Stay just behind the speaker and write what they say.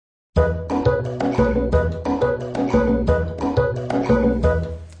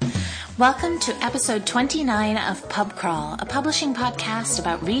Welcome to episode 29 of Pub Crawl, a publishing podcast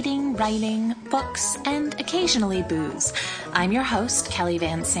about reading, writing, books, and occasionally booze. I'm your host, Kelly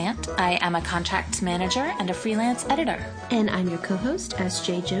Van Sant. I am a contracts manager and a freelance editor. And I'm your co-host,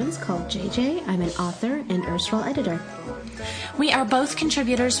 S.J. Jones, called JJ. I'm an author and erstwhile editor. We are both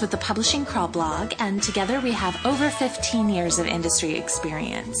contributors with the Publishing Crawl blog, and together we have over 15 years of industry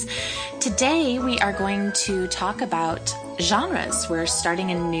experience. Today we are going to talk about genres. We're starting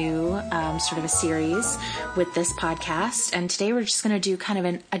a new sort of a series with this podcast, and today we're just going to do kind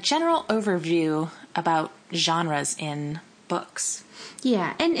of a general overview about genres in books.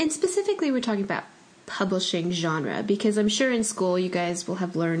 Yeah, and specifically we're talking about publishing genre, because I'm sure in school you guys will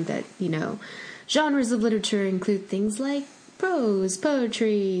have learned that, genres of literature include things like prose,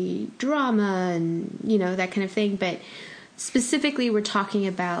 poetry, drama, and, that kind of thing. But specifically, we're talking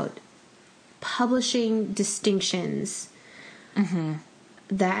about publishing distinctions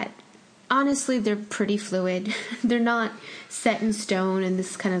that, honestly, they're pretty fluid. They're not set in stone, and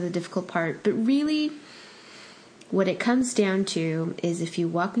this is kind of the difficult part. But really, what it comes down to is if you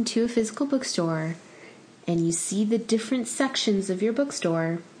walk into a physical bookstore and you see the different sections of your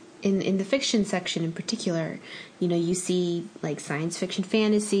bookstore, in the fiction section in particular, you see like science fiction,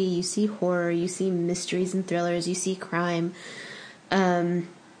 fantasy, you see horror, you see mysteries and thrillers, you see crime. That's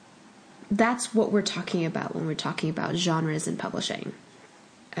what we're talking about when we're talking about genres in publishing.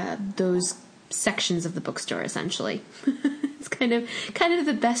 Those sections of the bookstore, essentially. It's kind of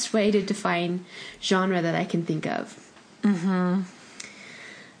the best way to define genre that I can think of. Mm-hmm.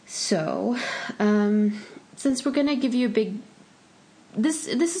 So, since we're going to give you a big... This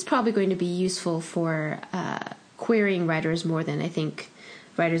is probably going to be useful for querying writers more than I think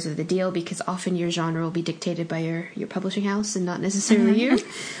writers of the deal, because often your genre will be dictated by your publishing house and not necessarily you.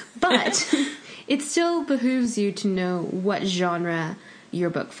 But it still behooves you to know what genre your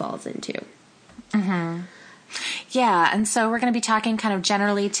book falls into. Mm-hmm. Yeah, and so we're going to be talking kind of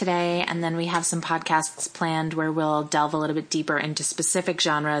generally today, and then we have some podcasts planned where we'll delve a little bit deeper into specific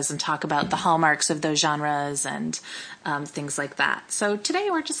genres and talk about the hallmarks of those genres and things like that. So today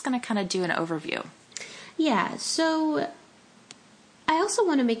we're just going to kind of do an overview. Yeah, so I also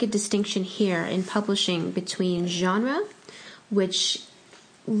want to make a distinction here in publishing between genre, which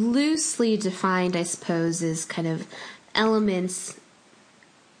loosely defined, I suppose, is kind of elements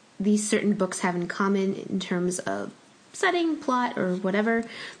these certain books have in common in terms of setting, plot, or whatever.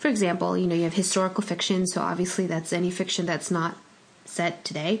 For example, you have historical fiction, so obviously that's any fiction that's not set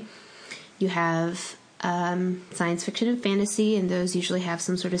today. You have science fiction and fantasy, and those usually have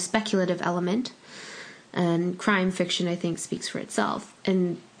some sort of speculative element. And crime fiction, I think, speaks for itself.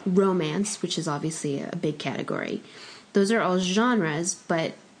 And romance, which is obviously a big category. Those are all genres,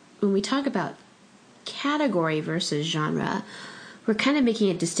 but when we talk about category versus genre, we're kind of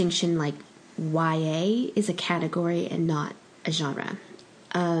making a distinction like YA is a category and not a genre.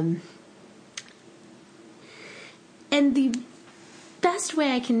 And the best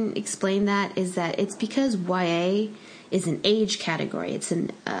way I can explain that is that it's because YA is an age category. It's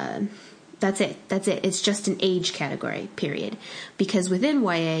that's it. It's just an age category, period. Because within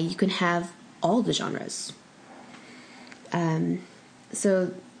YA, you can have all the genres.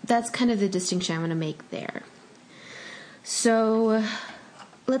 So that's kind of the distinction I want to make there. So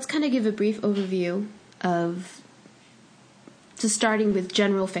let's kind of give a brief overview starting with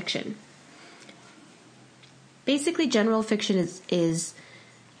general fiction. Basically, general fiction is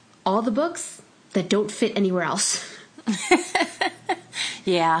all the books that don't fit anywhere else.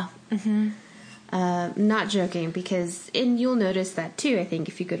 Yeah. Mm-hmm. Not joking, because, and you'll notice that too, I think,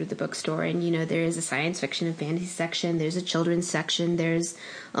 if you go to the bookstore and, there is a science fiction and fantasy section, there's a children's section, there's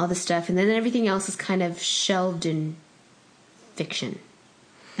all the stuff, and then everything else is kind of shelved in fiction.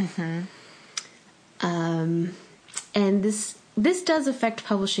 Mm-hmm. And this does affect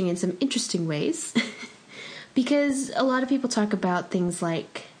publishing in some interesting ways, because a lot of people talk about things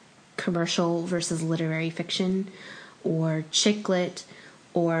like commercial versus literary fiction, or chick lit,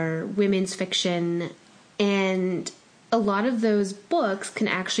 or women's fiction, and a lot of those books can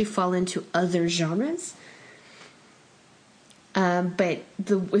actually fall into other genres. But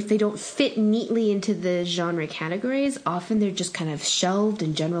if they don't fit neatly into the genre categories, often they're just kind of shelved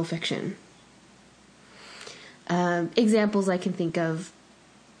in general fiction. Examples I can think of,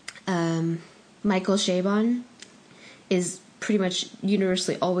 Michael Chabon is pretty much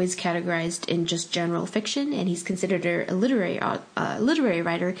universally always categorized in just general fiction, and he's considered a literary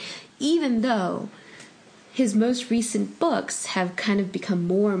writer, even though his most recent books have kind of become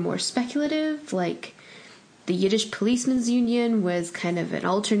more and more speculative, like the Yiddish Policemen's Union was kind of an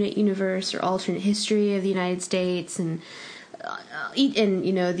alternate universe or alternate history of the United States, and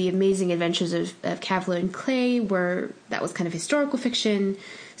and The Amazing Adventures of Cavalier and Clay, where that was kind of historical fiction.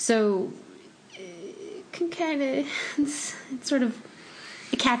 So it can kind of, it's sort of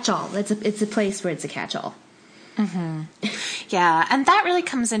a catch-all. It's a place where it's a catch-all. Mm-hmm. Yeah, and that really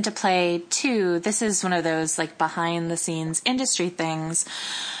comes into play too. This is one of those like behind the scenes industry things.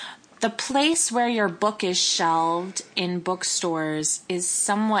 The place where your book is shelved in bookstores is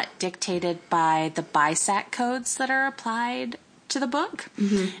somewhat dictated by the BISAC codes that are applied to the book.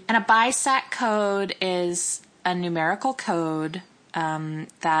 Mm-hmm. And a BISAC code is a numerical code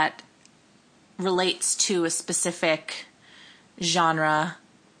that relates to a specific genre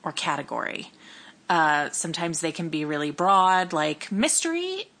or category. Sometimes they can be really broad, like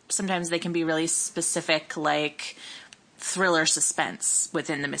mystery. Sometimes they can be really specific, like thriller suspense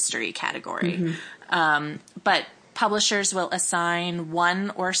within the mystery category. Mm-hmm. But publishers will assign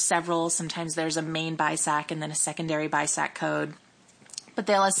one or several. Sometimes there's a main BISAC and then a secondary BISAC code. But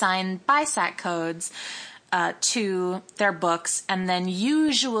they'll assign BISAC codes to their books, and then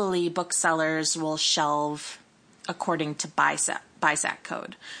usually booksellers will shelve according to BISAC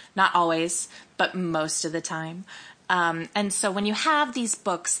code. Not always, but most of the time. And so when you have these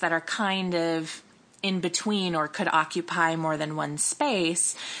books that are kind of in between or could occupy more than one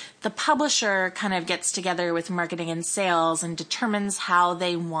space, the publisher kind of gets together with marketing and sales and determines how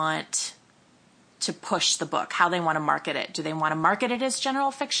they want to push the book, how they want to market it. Do they want to market it as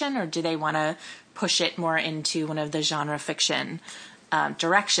general fiction, or do they want to push it more into one of the genre fiction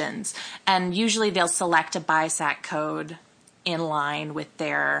directions? And usually they'll select a BISAC code in line with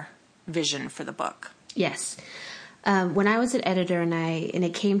their vision for the book. Yes. When I was an editor and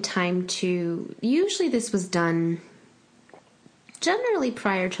it came time to, usually this was done generally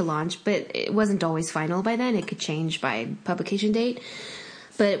prior to launch, but it wasn't always final by then. It could change by publication date.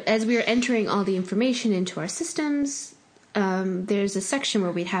 But as we were entering all the information into our systems, there's a section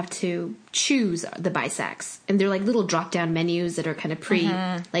where we'd have to choose the BISACs. And they're like little drop-down menus that are kind of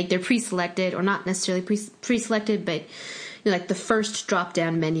like they're pre-selected, or not necessarily pre-selected, but like the first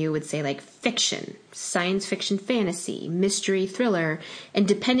drop-down menu would say like fiction, science fiction, fantasy, mystery, thriller, and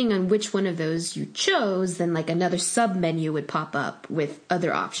depending on which one of those you chose, then like another sub-menu would pop up with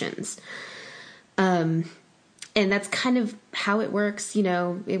other options. And that's kind of how it works.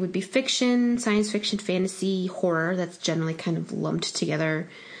 It would be fiction, science fiction, fantasy, horror. That's generally kind of lumped together.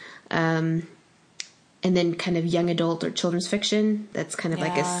 And then kind of young adult or children's fiction. That's kind of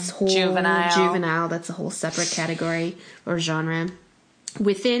like a whole juvenile. That's a whole separate category or genre.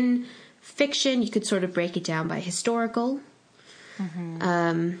 Within fiction, you could sort of break it down by historical.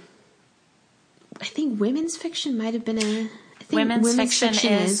 Mm-hmm. I think women's fiction might have been women's fiction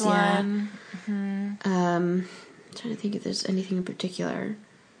is one. Yeah. Mm-hmm. I'm trying to think if there's anything in particular.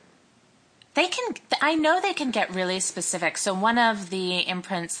 I know they can get really specific. So one of the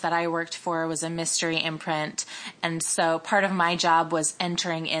imprints that I worked for was a mystery imprint. And so part of my job was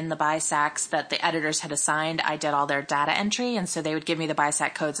entering in the BISACs that the editors had assigned. I did all their data entry. And so they would give me the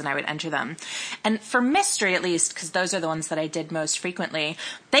BISAC codes and I would enter them. And for mystery, at least, because those are the ones that I did most frequently,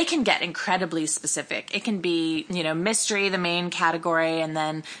 they can get incredibly specific. It can be, mystery, the main category, and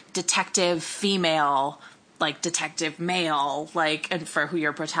then detective female, like detective male, and for who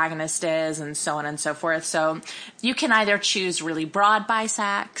your protagonist is, and so on and so forth. So you can either choose really broad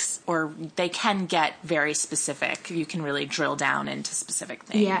BISACs, or they can get very specific. You can really drill down into specific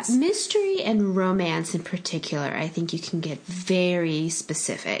things. Yeah, mystery and romance in particular, I think you can get very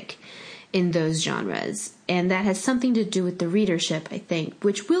specific in those genres. And that has something to do with the readership, I think,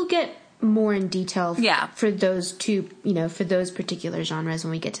 which we'll get more in detail for those two, for those particular genres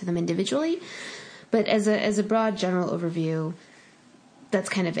when we get to them individually. But as a broad general overview, that's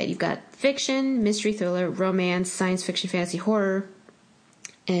kind of it. You've got fiction, mystery, thriller, romance, science fiction, fantasy, horror,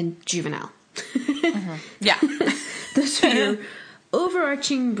 and juvenile. Mm-hmm. Yeah. Those are your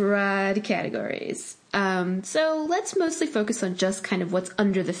overarching broad categories. So let's mostly focus on just kind of what's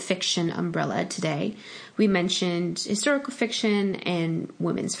under the fiction umbrella today. We mentioned historical fiction and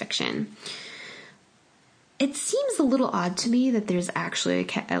women's fiction. It seems a little odd to me that there's actually a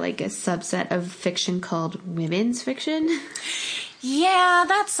subset of fiction called women's fiction. Yeah,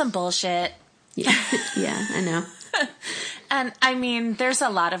 that's some bullshit. Yeah, I know. And I mean, there's a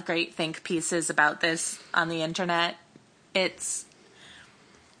lot of great think pieces about this on the internet. It's,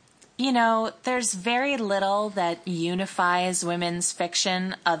 there's very little that unifies women's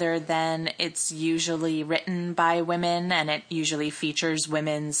fiction other than it's usually written by women and it usually features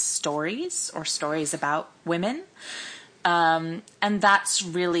women's stories or stories about women. And that's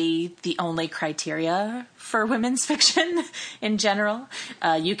really the only criteria for women's fiction in general.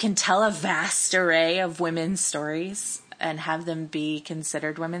 You can tell a vast array of women's stories and have them be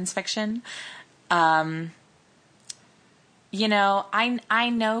considered women's fiction. You know, I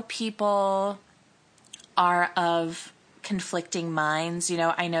know people are of conflicting minds. You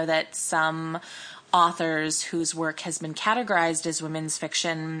know, I know that some authors whose work has been categorized as women's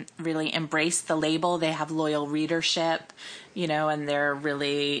fiction really embrace the label. They have loyal readership, you know, and they're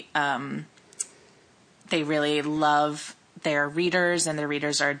really, they really love their readers, and their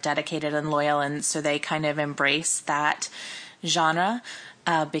readers are dedicated and loyal. And so they kind of embrace that genre,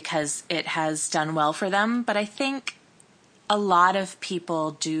 because it has done well for them. But I think a lot of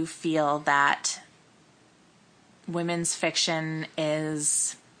people do feel that women's fiction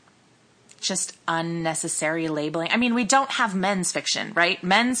is just unnecessary labeling. I mean, we don't have men's fiction, right?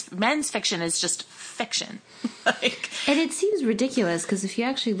 Men's fiction is just fiction. And it seems ridiculous because if you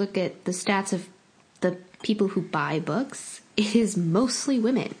actually look at the stats of the people who buy books, it is mostly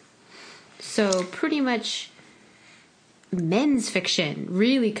women. So pretty much men's fiction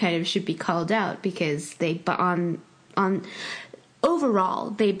really kind of should be called out because they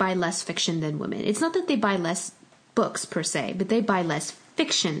overall they buy less fiction than women. It's not that they buy less books per se, but they buy less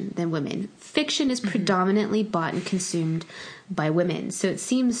fiction than women. Fiction is predominantly bought and consumed by women. So it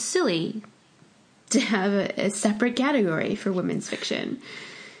seems silly to have a separate category for women's fiction.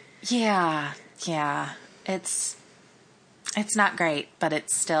 Yeah. It's not great, but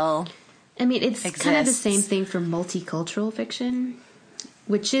it's still, I mean, it's exists. Kind of the same thing for multicultural fiction,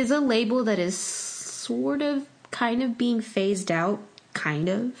 which is a label that is sort of kind of being phased out, kind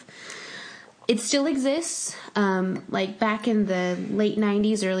of. It still exists. Like back in the late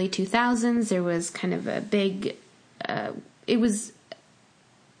 90s, early 2000s, there was kind of a big, it was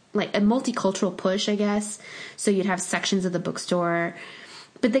like a multicultural push, I guess. So you'd have sections of the bookstore,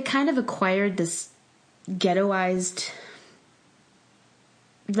 but they kind of acquired this ghettoized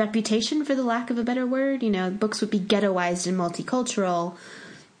reputation, for the lack of a better word. You know, books would be ghettoized and multicultural,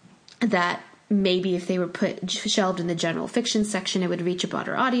 that maybe if they were shelved in the general fiction section, it would reach a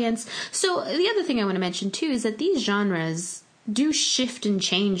broader audience. So the other thing I want to mention too is that these genres do shift and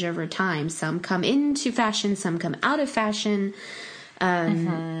change over time. Some come into fashion, some come out of fashion.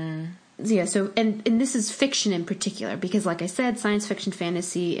 Yeah, so and this is fiction in particular, because like I said, science fiction,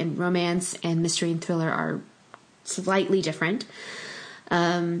 fantasy, and romance and mystery and thriller are slightly different.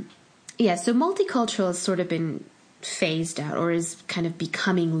 Yeah, so multicultural has sort of been phased out, or is kind of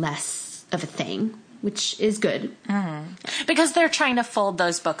becoming less of a thing, which is good. Because they're trying to fold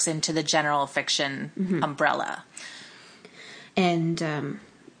those books into the general fiction umbrella. And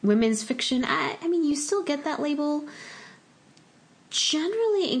women's fiction, I mean, you still get that label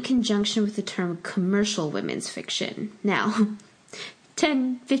generally in conjunction with the term commercial women's fiction. Now,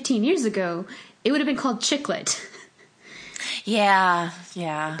 10, 15 years ago, it would have been called chick lit. Yeah.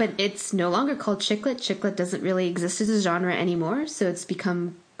 But it's no longer called chick lit. Chick lit doesn't really exist as a genre anymore, so it's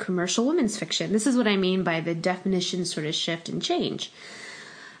become commercial women's fiction. This is what I mean by the definition sort of shift and change.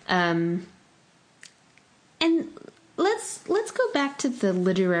 And let's go back to the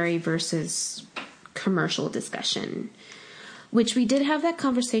literary versus commercial discussion, which we did have that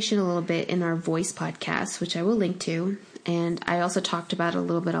conversation a little bit in our Voice podcast, which I will link to. And I also talked about a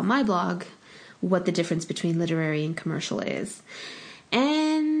little bit on my blog, what the difference between literary and commercial is.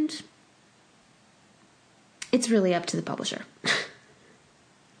 And it's really up to the publisher.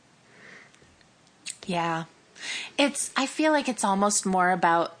 Yeah. I feel like it's almost more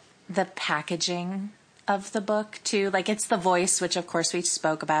about the packaging of the book too. Like it's the voice, which of course we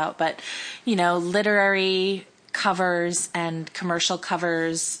spoke about, but you know, literary covers and commercial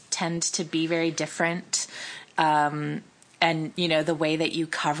covers tend to be very different. And you know, the way that you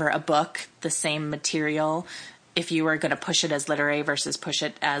cover a book, the same material, if you were going to push it as literary versus push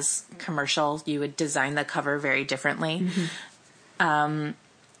it as commercial, you would design the cover very differently.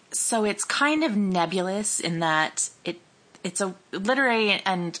 So it's kind of nebulous in that it's a literary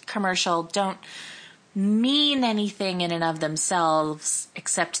and commercial don't mean anything in and of themselves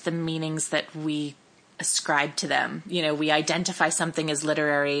except the meanings that we ascribe to them. You know, we identify something as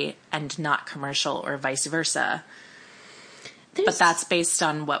literary and not commercial, or vice versa. But that's based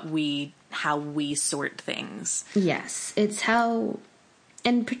on how we sort things. Yes, it's how,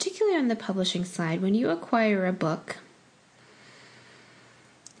 and particularly on the publishing side, when you acquire a book,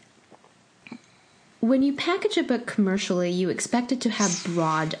 when you package a book commercially, you expect it to have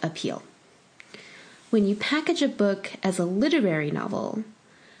broad appeal. When you package a book as a literary novel,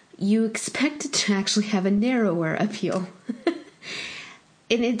 you expect it to actually have a narrower appeal.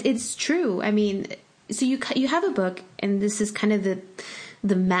 And it's true. I mean, so you have a book, and this is kind of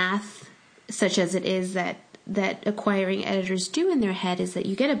the math, such as it is, that acquiring editors do in their head, is that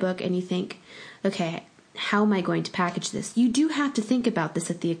you get a book and you think, okay, how am I going to package this? You do have to think about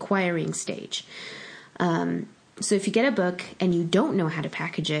this at the acquiring stage. So if you get a book and you don't know how to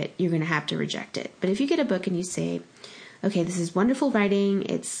package it, you're going to have to reject it. But if you get a book and you say, okay, this is wonderful writing,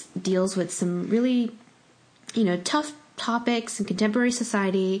 it deals with some really, tough topics in contemporary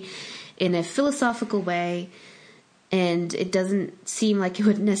society in a philosophical way, and it doesn't seem like it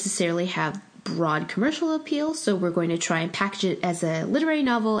would necessarily have broad commercial appeal, so we're going to try and package it as a literary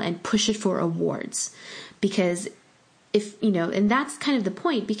novel and push it for awards. Because and that's kind of the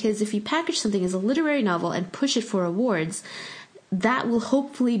point, because if you package something as a literary novel and push it for awards, that will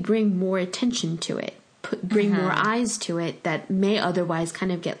hopefully bring more attention to it, bring more eyes to it that may otherwise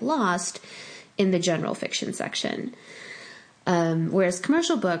kind of get lost in the general fiction section. Whereas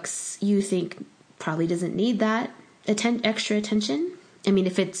commercial books, you think probably doesn't need that extra attention. I mean,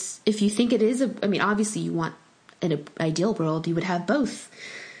 if you think it is obviously you want, in an ideal world, you would have both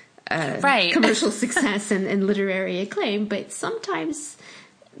right. commercial success and literary acclaim, but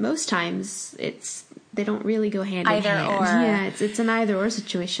most times they don't really go hand in hand. Either or. Yeah, it's an either or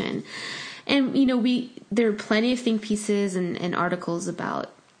situation. And there are plenty of think pieces and articles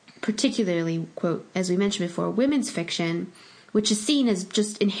about, particularly, quote, as we mentioned before, women's fiction, which is seen as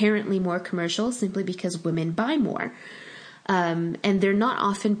just inherently more commercial simply because women buy more. And they're not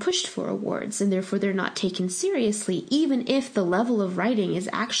often pushed for awards, and therefore they're not taken seriously, even if the level of writing is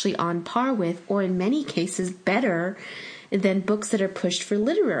actually on par with, or in many cases better than books that are pushed for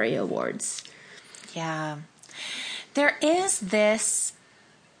literary awards. Yeah. There is this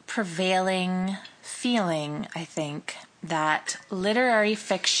prevailing feeling, I think, that literary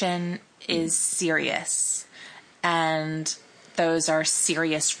fiction is serious, and those are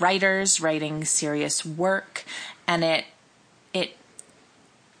serious writers writing serious work, and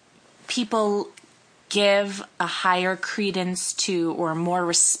people give a higher credence to or more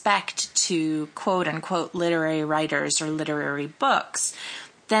respect to quote unquote literary writers or literary books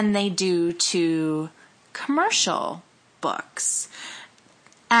than they do to commercial books.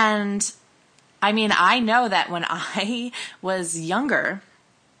 And I mean, I know that when I was younger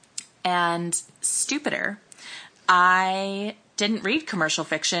and stupider, I didn't read commercial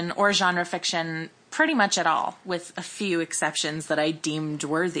fiction or genre fiction pretty much at all, with a few exceptions that I deemed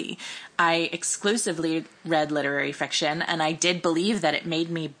worthy. I exclusively read literary fiction, and I did believe that it made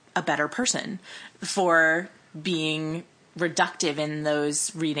me a better person for being reductive in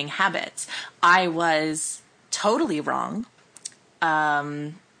those reading habits. I was totally wrong.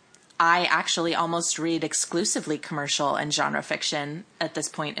 I actually almost read exclusively commercial and genre fiction at this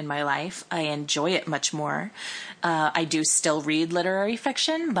point in my life. I enjoy it much more. I do still read literary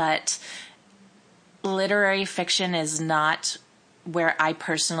fiction, but literary fiction is not where I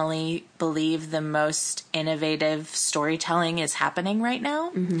personally believe the most innovative storytelling is happening right now.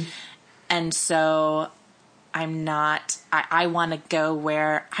 Mm-hmm. And so I'm not, I want to go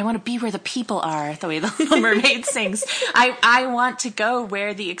where, I want to be where the people are, the way the Little Mermaid sings. I want to go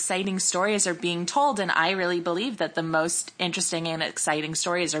where the exciting stories are being told. And I really believe that the most interesting and exciting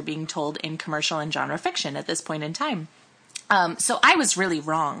stories are being told in commercial and genre fiction at this point in time. So I was really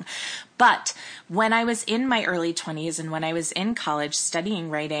wrong. But when I was in my early 20s and when I was in college studying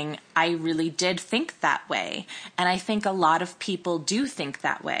writing, I really did think that way. And I think a lot of people do think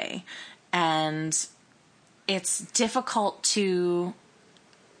that way. And it's difficult to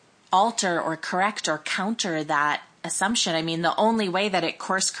alter or correct or counter that assumption. I mean, the only way that it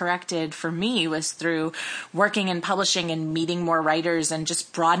course corrected for me was through working in publishing and meeting more writers and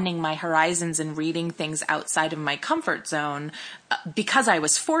just broadening my horizons and reading things outside of my comfort zone because I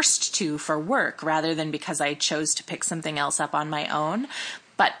was forced to for work rather than because I chose to pick something else up on my own.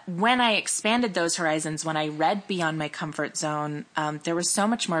 But when I expanded those horizons, when I read beyond my comfort zone, there was so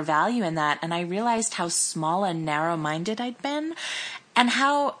much more value in that. And I realized how small and narrow-minded I'd been and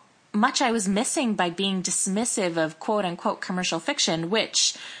how much I was missing by being dismissive of quote-unquote commercial fiction,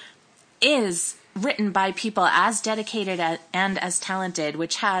 which is written by people as dedicated and as talented,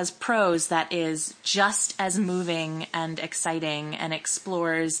 which has prose that is just as moving and exciting and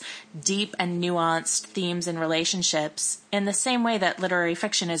explores deep and nuanced themes and relationships in the same way that literary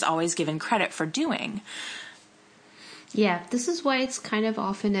fiction is always given credit for doing. Yeah, this is why it's kind of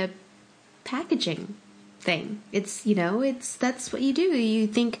often a packaging thing. It's, that's what you do. You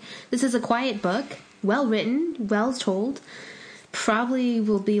think this is a quiet book, well written, well told, probably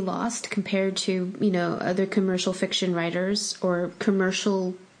will be lost compared to, other commercial fiction writers or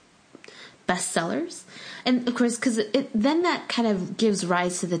commercial bestsellers. And of course, because then that kind of gives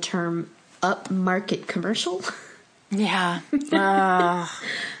rise to the term upmarket commercial. Yeah.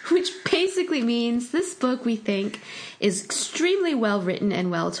 Which basically means this book, we think, is extremely well written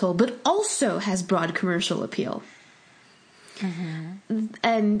and well told, but also has broad commercial appeal. Mm-hmm.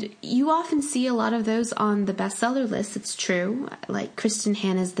 And you often see a lot of those on the bestseller list. It's true. Like Kristen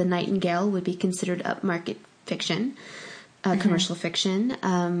Hanna's The Nightingale would be considered upmarket fiction, commercial fiction.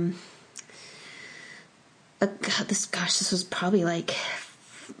 This was probably like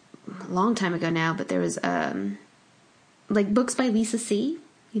a long time ago now, but there was like books by Lisa See.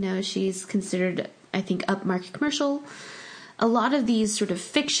 You know, she's considered, I think, upmarket commercial. A lot of these sort of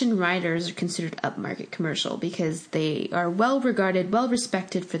fiction writers are considered upmarket commercial because they are well regarded, well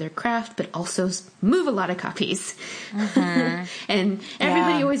respected for their craft, but also move a lot of copies. Mm-hmm. And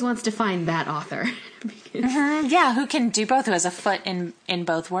everybody always wants to find that author. Yeah, who can do both, who has a foot in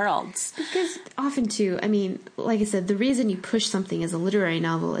both worlds. Because often, too, I mean, like I said, the reason you push something as a literary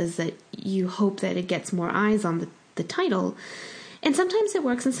novel is that you hope that it gets more eyes on the title. And sometimes it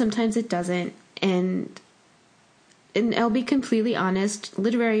works and sometimes it doesn't. And I'll be completely honest,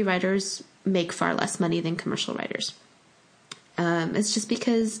 literary writers make far less money than commercial writers. It's just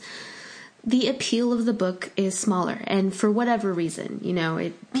because the appeal of the book is smaller. And for whatever reason, you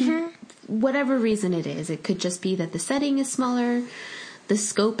know, whatever reason it is, it could just be that the setting is smaller, the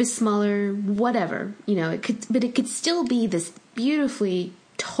scope is smaller, whatever, you know, but it could still be this beautifully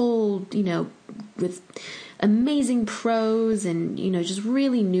told, you know, with amazing prose and, you know, just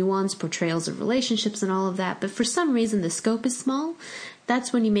really nuanced portrayals of relationships and all of that. But for some reason, the scope is small.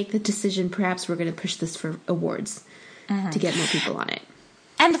 That's when you make the decision, perhaps we're going to push this for awards to get more people on it.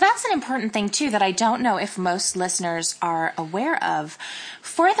 And that's an important thing, too, that I don't know if most listeners are aware of.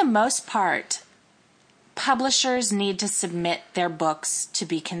 For the most part, publishers need to submit their books to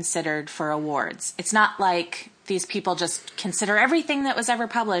be considered for awards. It's not like these people just consider everything that was ever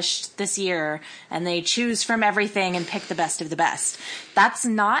published this year and they choose from everything and pick the best of the best. That's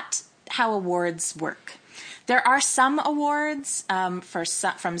not how awards work. There are some awards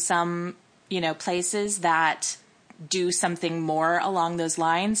from some, you know, places that do something more along those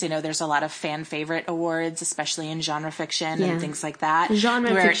lines. You know, there's a lot of fan favorite awards, especially in genre fiction and things like that. Genre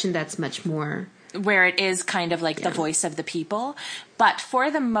fiction, that's much more where it is kind of like the voice of the people. But for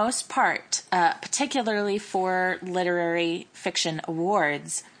the most part, particularly for literary fiction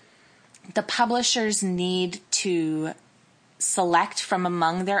awards, the publishers need to select from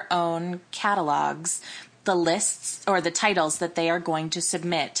among their own catalogs the lists or the titles that they are going to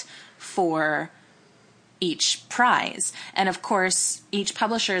submit for each prize. And of course, each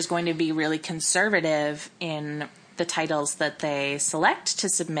publisher is going to be really conservative in the titles that they select to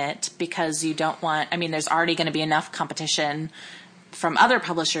submit because you don't want, I mean, there's already going to be enough competition from other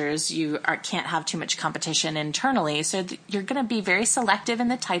publishers. You can't have too much competition internally. So you're going to be very selective in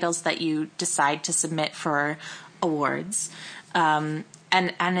the titles that you decide to submit for awards. And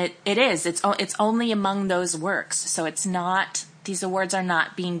it's only among those works. So it's not, these awards are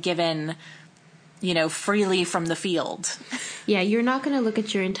not being given, you know, freely from the field. Yeah, you're not going to look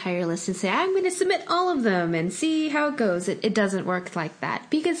at your entire list and say, I'm going to submit all of them and see how it goes. It doesn't work like that.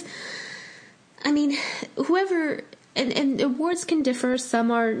 Because, I mean, whoever, and awards can differ. Some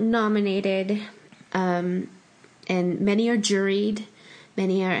are nominated, and many are juried.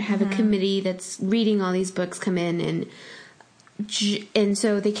 Many have a committee that's reading all these books come in. And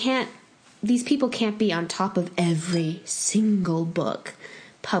so these people can't be on top of every single book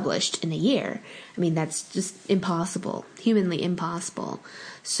published in a year. I mean, that's just impossible, humanly impossible.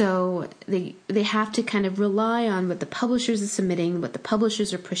 So they have to kind of rely on what the publishers are submitting, what the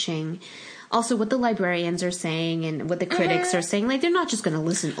publishers are pushing, also what the librarians are saying and what the critics are saying. Like, they're not just going to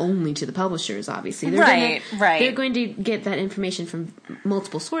listen only to the publishers, obviously. They're going to get that information from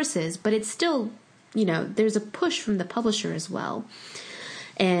multiple sources, but it's still, you know, there's a push from the publisher as well.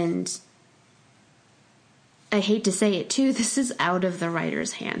 And I hate to say it too, this is out of the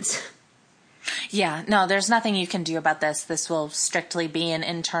writer's hands. Yeah, no, there's nothing you can do about this. This will strictly be an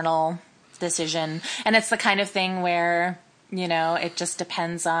internal decision. And it's the kind of thing where, you know, it just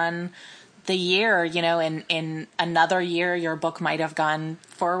depends on the year. You know, in another year, your book might have gone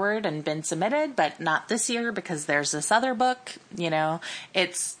forward and been submitted, but not this year because there's this other book. You know,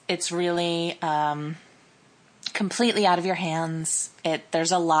 it's really completely out of your hands.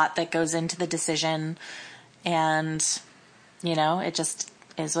 There's a lot that goes into the decision, and, you know, it just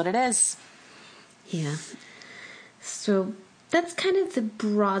is what it is. Yeah. So that's kind of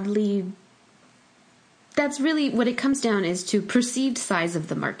that's really what it comes down is to perceived size of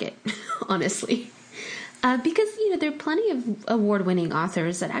the market, honestly. Because, you know, there are plenty of award-winning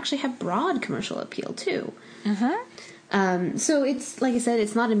authors that actually have broad commercial appeal, too. So it's, like I said,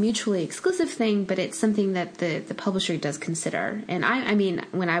 it's not a mutually exclusive thing, but it's something that the publisher does consider. And I mean,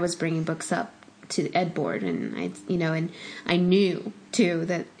 when I was bringing books up to the ed board, and I knew too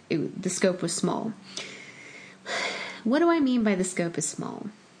that the scope was small. What do I mean by the scope is small?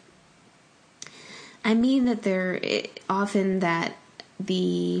 I mean that often that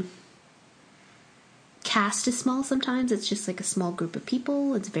the cast is small sometimes. It's just like a small group of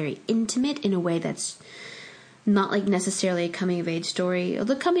people. It's very intimate in a way that's not like necessarily a coming-of-age story.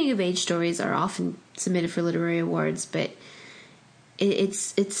 The coming-of-age stories are often submitted for literary awards, but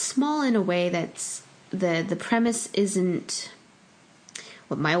it's small in a way that's the premise isn't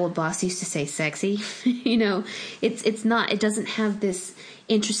what my old boss used to say, sexy. It's not. It doesn't have this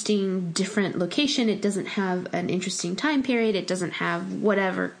interesting, different location. It doesn't have an interesting time period. It doesn't have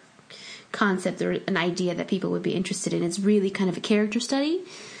whatever concept or an idea that people would be interested in. It's really kind of a character study,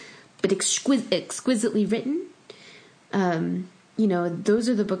 but exquisitely written. Those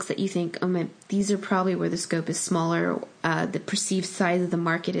are the books that you think, these are probably where the scope is smaller, the perceived size of the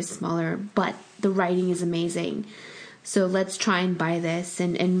market is smaller, but the writing is amazing. So let's try and buy this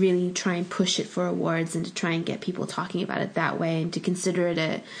and really try and push it for awards and to try and get people talking about it that way and to consider it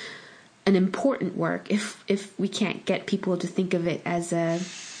an important work if we can't get people to think of it as a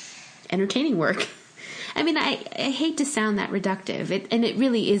entertaining work. I mean, I hate to sound that reductive, and it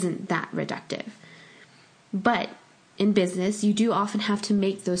really isn't that reductive. But in business, you do often have to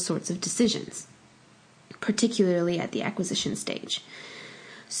make those sorts of decisions, particularly at the acquisition stage.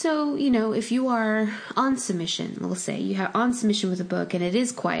 So, if you are on submission, we'll say you have on submission with a book and it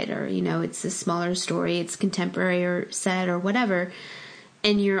is quieter, it's a smaller story, it's contemporary or set or whatever,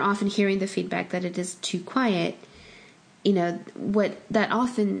 and you're often hearing the feedback that it is too quiet, what that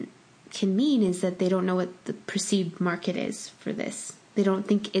often can mean is that they don't know what the perceived market is for this. They don't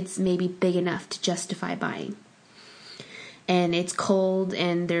think it's maybe big enough to justify buying. And it's cold,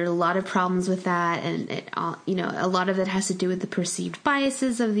 and there are a lot of problems with that, and a lot of that has to do with the perceived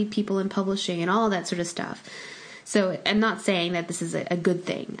biases of the people in publishing and all that sort of stuff. So I'm not saying that this is a good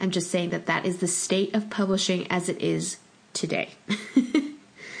thing. I'm just saying that is the state of publishing as it is today.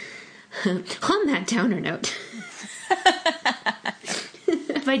 On that downer note,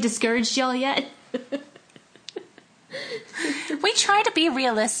 have I discouraged y'all yet? We try to be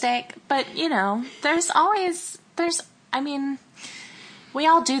realistic, but we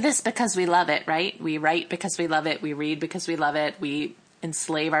all do this because we love it, right? We write because we love it. We read because we love it. We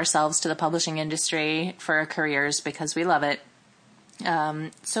enslave ourselves to the publishing industry for our careers because we love it.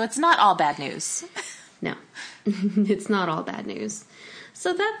 So it's not all bad news. No, it's not all bad news.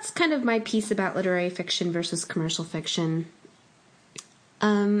 So that's kind of my piece about literary fiction versus commercial fiction.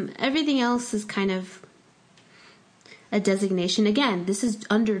 Everything else is kind of a designation. Again, this is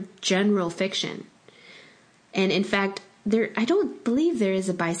under general fiction. And in fact, I don't believe there is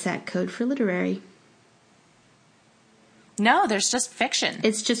a BISAC code for literary. No, there's just fiction.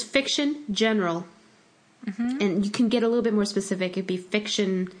 It's just fiction, general. Mm-hmm. And you can get a little bit more specific. It'd be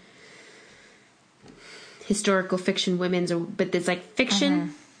fiction, historical fiction, women's, but there's like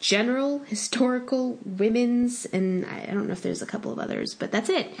fiction, general, historical, women's, and I don't know if there's a couple of others, but that's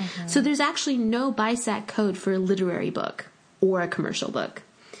it. Mm-hmm. So there's actually no BISAC code for a literary book or a commercial book.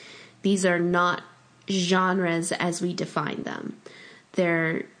 These are not genres as we define them.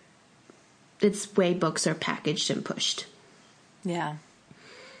 It's way books are packaged and pushed. Yeah.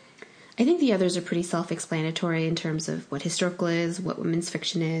 I think the others are pretty self-explanatory in terms of what historical is, what women's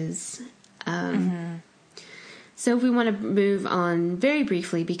fiction is. So if we want to move on very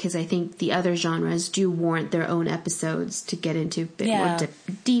briefly, because I think the other genres do warrant their own episodes to get into a bit more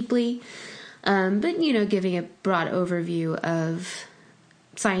deeply. But, giving a broad overview of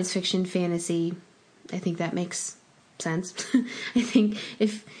science fiction, fantasy, I think that makes sense. I think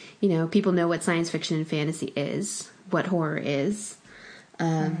if, people know what science fiction and fantasy is, what horror is,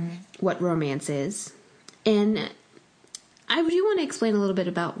 what romance is. And I do want to explain a little bit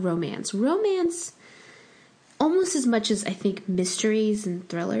about romance. Romance, almost as much as I think mysteries and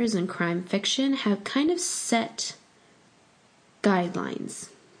thrillers and crime fiction, have kind of set guidelines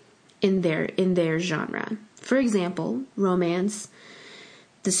in their genre. For example, romance,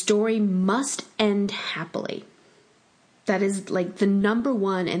 the story must end happily. That is like the number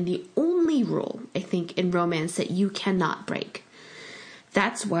one and the only rule, I think, in romance that you cannot break.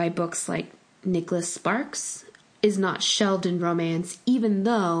 That's why books like Nicholas Sparks is not shelved in romance, even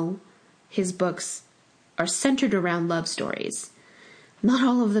though his books are centered around love stories. Not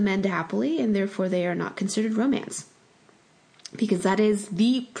all of them end happily, and therefore they are not considered romance. Because that is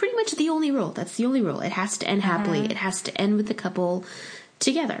pretty much the only rule. That's the only rule. It has to end happily. It has to end with the couple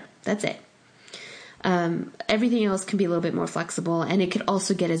together. That's it. Everything else can be a little bit more flexible, and it could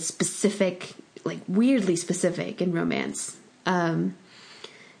also get as specific, like weirdly specific in romance.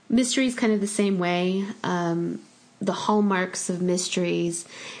 Mystery is kind of the same way. The hallmarks of mysteries,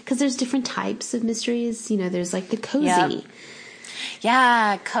 because there's different types of mysteries. There's like the cozy. Yep.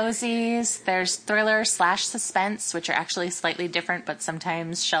 Yeah, cozies. There's thriller / suspense, which are actually slightly different, but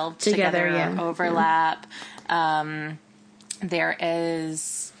sometimes shelved together or overlap. Yeah. There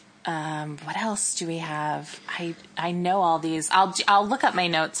is, what else do we have? I know all these. I'll look up my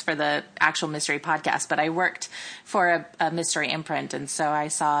notes for the actual mystery podcast, but I worked for a mystery imprint, and so I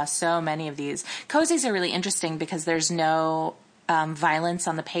saw so many of these. Cozies are really interesting because there's no violence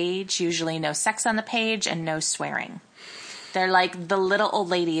on the page, usually no sex on the page, and no swearing. They're like the little old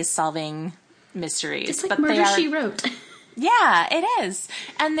ladies solving mysteries. It's like Murder, She Wrote. Yeah, it is.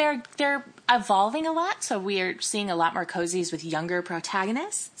 And they're evolving a lot, so we're seeing a lot more cozies with younger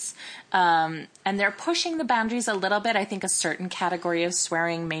protagonists. And they're pushing the boundaries a little bit. I think a certain category of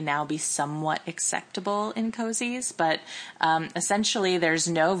swearing may now be somewhat acceptable in cozies, but essentially there's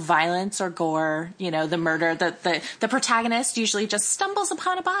no violence or gore. The murder, the protagonist usually just stumbles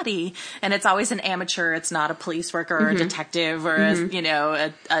upon a body, and it's always an amateur. It's not a police worker or a detective or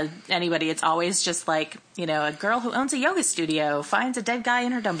anybody. It's always just like, a girl who owns a yoga studio finds a dead guy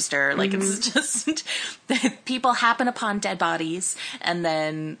in her dumpster. Like, it's just people happen upon dead bodies, and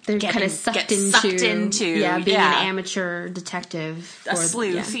then they're kind of sucked into being an amateur detective, a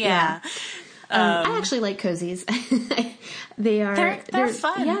sleuth. Yeah. I actually like cozies. They're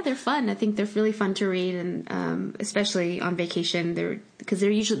fun. Yeah, they're fun. I think they're really fun to read, and especially on vacation, because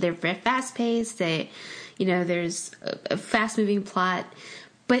they're very fast paced. There's a fast moving plot,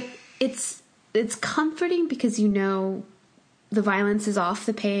 but it's comforting because the violence is off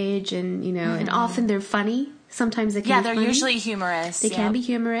the page, and and often they're funny. Sometimes they can be funny. Usually humorous. They can be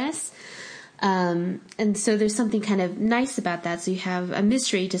humorous. And so there's something kind of nice about that. So you have a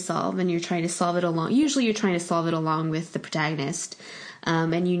mystery to solve, and you're trying to solve it along. Usually you're trying to solve it along with the protagonist.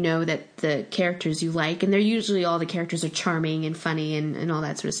 And that the characters you like, and all the characters are charming and funny and all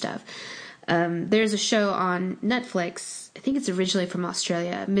that sort of stuff. There's a show on Netflix, I think it's originally from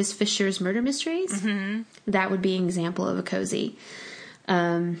Australia, Miss Fisher's Murder Mysteries. Mm-hmm. That would be an example of a cozy.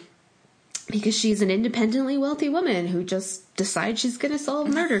 Because she's an independently wealthy woman who just decides she's going to solve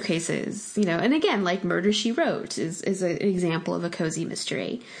murder cases, and again, like Murder, She Wrote is an example of a cozy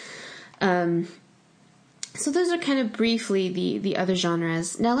mystery. So those are kind of briefly the other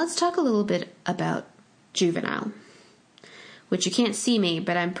genres. Now let's talk a little bit about juvenile, which you can't see me,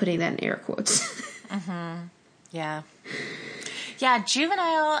 but I'm putting that in air quotes. Mm-hmm. Yeah. Yeah,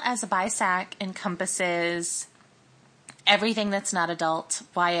 juvenile as a BISAC encompasses everything that's not adult,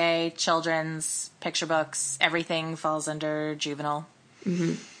 YA, children's, picture books, everything falls under juvenile.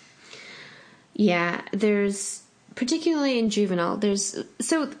 Mm-hmm. Yeah, there's, particularly in juvenile,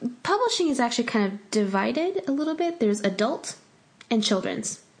 so publishing is actually kind of divided a little bit. There's adult and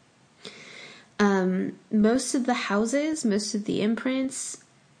children's. Most of the houses, most of the imprints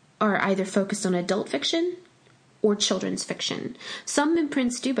are either focused on adult fiction or children's fiction. Some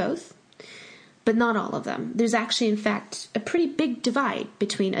imprints do both, but not all of them. There's actually, in fact, a pretty big divide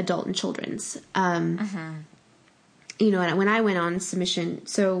between adult and children's. When I went on submission,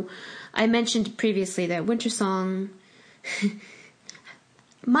 so I mentioned previously that Wintersong,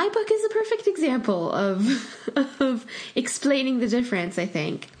 my book is a perfect example of explaining the difference, I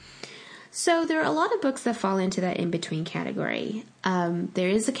think. So there are a lot of books that fall into that in-between category. There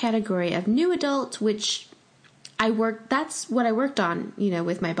is a category of new adult, which that's what I worked on,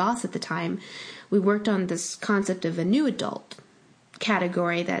 with my boss at the time. We worked on this concept of a new adult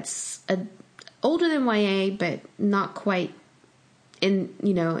category that's older than YA, but not quite in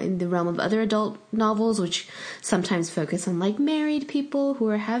the realm of other adult novels, which sometimes focus on like married people who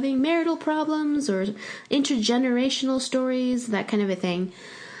are having marital problems or intergenerational stories, that kind of a thing.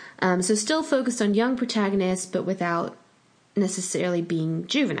 So still focused on young protagonists, but without necessarily being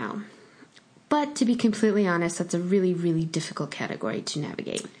juvenile. But to be completely honest, that's a really, really difficult category to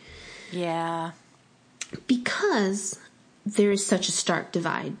navigate. Yeah. Because there is such a stark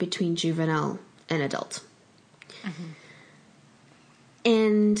divide between juvenile and adult. Mm-hmm.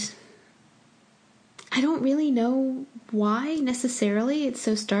 And I don't really know why necessarily it's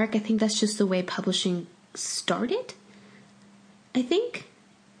so stark. I think that's just the way publishing started, I think.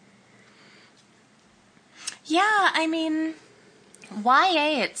 Yeah, I mean,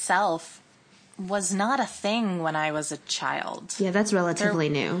 YA itself was not a thing when I was a child. Yeah, that's relatively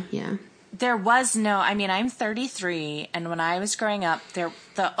new, yeah. There was I'm 33, and when I was growing up,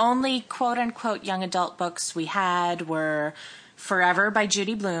 the only quote-unquote young adult books we had were Forever by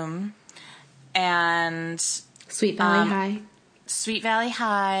Judy Blume, and Sweet Valley High. Sweet Valley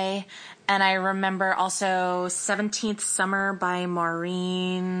High. And I remember also 17th Summer by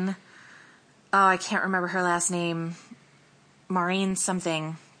Maureen. Oh, I can't remember her last name. Maureen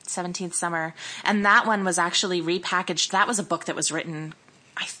something. 17th Summer. And that one was actually repackaged. That was a book that was written,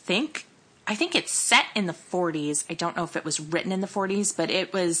 I think it's set in the 40s. I don't know if it was written in the 40s, but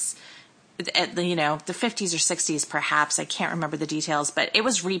it was, the 50s or 60s perhaps. I can't remember the details, but it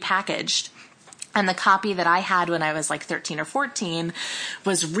was repackaged. And the copy that I had when I was like 13 or 14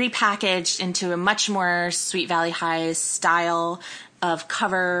 was repackaged into a much more Sweet Valley High style of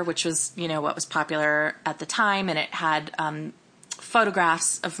cover, which was, what was popular at the time. And it had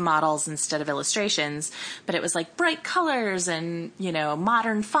photographs of models instead of illustrations, but it was like bright colors and,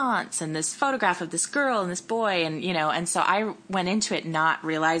 modern fonts and this photograph of this girl and this boy. And so I went into it not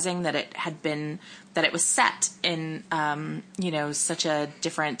realizing that it was set in, such a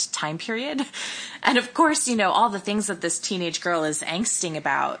different time period. And of course, all the things that this teenage girl is angsting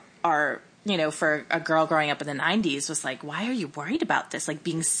about are, for a girl growing up in the 90s was like, why are you worried about this? Like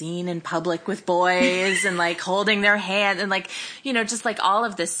being seen in public with boys and like holding their hand and like, just like all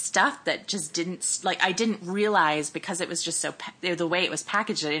of this stuff that just I didn't realize because it was just so, the way it was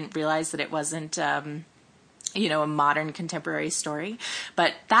packaged, I didn't realize that it wasn't, a modern contemporary story.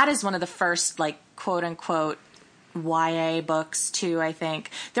 But that is one of the first like quote unquote YA books too, I think.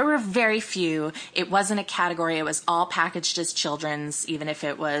 There were very few. It wasn't a category. It was all packaged as children's, even if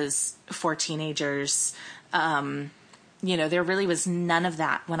it was for teenagers. There really was none of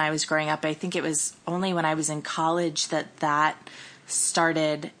that when I was growing up. I think it was only when I was in college that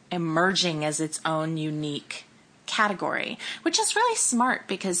started emerging as its own unique category, which is really smart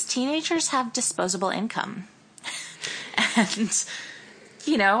because teenagers have disposable income. And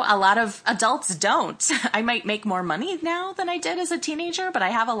a lot of adults don't. I might make more money now than I did as a teenager, but I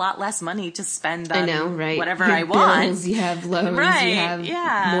have a lot less money to spend on whatever I want. Bills, you have loans, you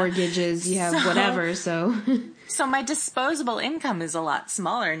have mortgages, you have whatever. So my disposable income is a lot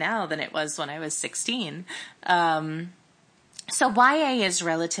smaller now than it was when I was 16. So YA is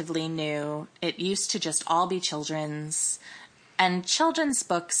relatively new. It used to just all be children's, and children's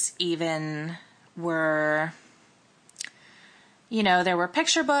books even were... there were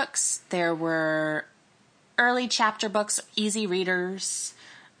picture books, there were early chapter books, easy readers,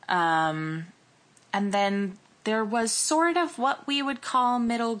 and then there was sort of what we would call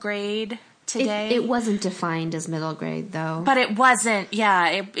middle grade today. It wasn't defined as middle grade, though. But it wasn't,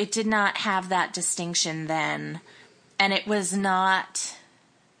 it did not have that distinction then, and it was not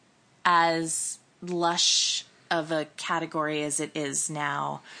as lush of a category as it is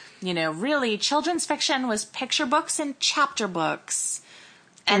now. Really, children's fiction was picture books and chapter books.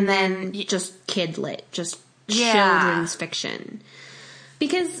 And then just kid lit, just children's fiction.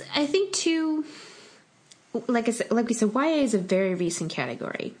 Because I think, too, like we said, YA is a very recent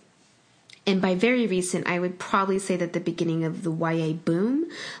category. And by very recent, I would probably say that the beginning of the YA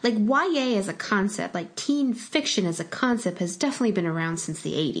boom. Like, YA as a concept, like teen fiction as a concept, has definitely been around since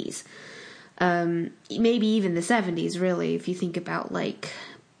the 80s. Maybe even the 70s, really, if you think about, like...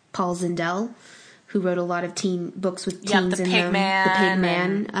 Paul Zindel, who wrote a lot of teen books with teens in them. The Pig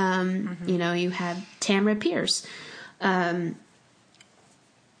Man. You have Tamara Pierce. So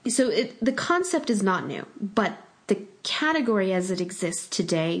the concept is not new, but the category as it exists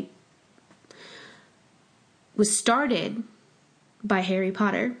today was started by Harry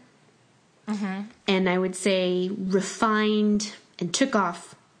Potter. Mm-hmm. And I would say refined and took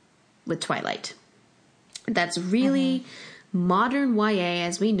off with Twilight. That's really... Mm-hmm. Modern YA,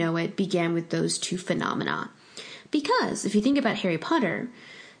 as we know it, began with those two phenomena. Because, if you think about Harry Potter,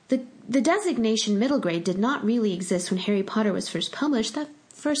 the designation middle grade did not really exist when Harry Potter was first published. That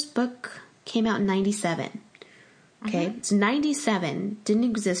first book came out in 97. Okay? Mm-hmm. So 97 didn't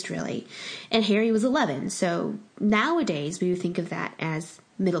exist really. And Harry was 11. So nowadays, we would think of that as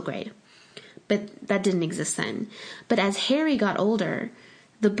middle grade. But that didn't exist then. But as Harry got older,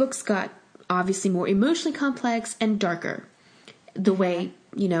 the books got obviously more emotionally complex and darker. The way,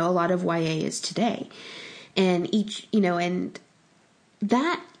 a lot of YA is today. And and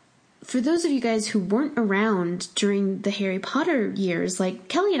that, for those of you guys who weren't around during the Harry Potter years, like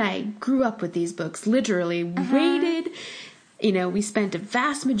Kelly and I grew up with these books, literally waited, we spent a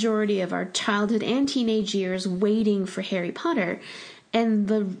vast majority of our childhood and teenage years waiting for Harry Potter. And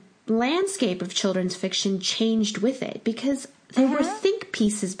the landscape of children's fiction changed with it because there were think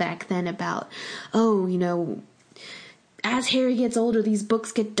pieces back then about, as Harry gets older, these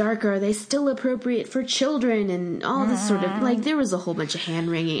books get darker. Are they still appropriate for children? And all this sort of, there was a whole bunch of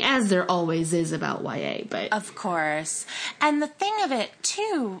hand-wringing, as there always is about YA. But of course. And the thing of it,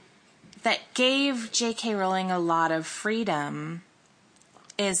 too, that gave J.K. Rowling a lot of freedom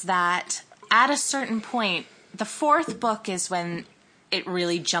is that at a certain point, the fourth book is when it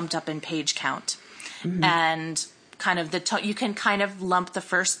really jumped up in page count. Mm-hmm. And kind of you can kind of lump the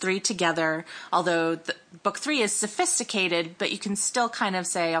first three together, although book 3 is sophisticated, but you can still kind of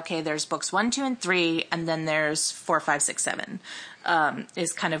say, okay, there's books 1, 2, and 3, and then there's 4, 5, 6, 7,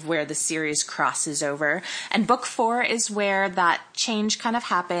 is kind of where the series crosses over. And book 4 is where that change kind of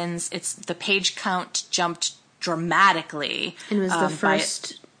happens. It's the page count jumped dramatically. And it was the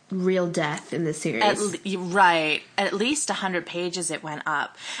first real death in the series. At least 100 pages it went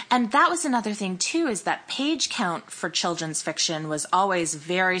up. And that was another thing, too, is that page count for children's fiction was always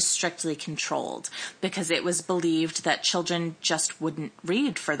very strictly controlled because it was believed that children just wouldn't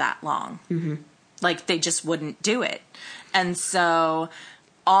read for that long. Mm-hmm. Like, they just wouldn't do it. And so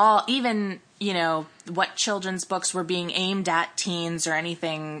what children's books were being aimed at teens or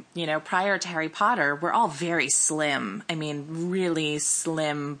anything, prior to Harry Potter were all very slim. I mean, really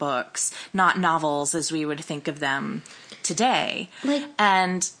slim books, not novels as we would think of them today.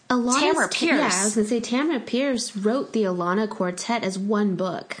 And Tamora Pierce. Yeah, I was going to say Tamora Pierce wrote the Alana Quartet as one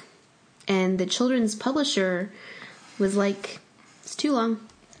book. And the children's publisher was like, it's too long.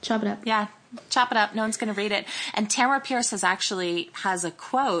 Chop it up. Yeah. Chop it up. No one's going to read it. And Tamora Pierce has a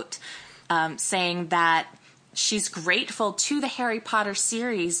quote saying that she's grateful to the Harry Potter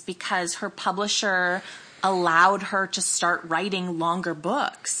series because her publisher allowed her to start writing longer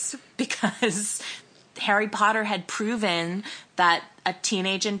books because Harry Potter had proven that a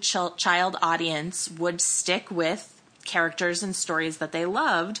teenage and child audience would stick with characters and stories that they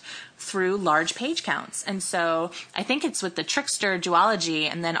loved through large page counts. And so I think it's with the Trickster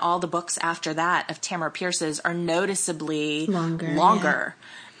duology and then all the books after that of Tamora Pierce's are noticeably longer.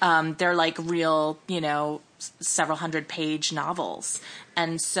 Yeah. They're like real, several hundred page novels.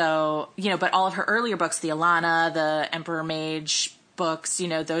 And so, but all of her earlier books, the Alana, the Emperor Mage books,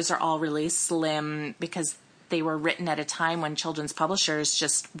 those are all really slim because they were written at a time when children's publishers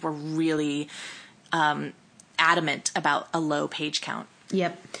just were really adamant about a low page count.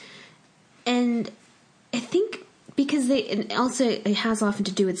 Yep. And I think because and also it has often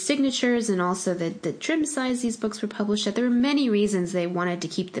to do with signatures and also the trim size these books were published at. There were many reasons they wanted to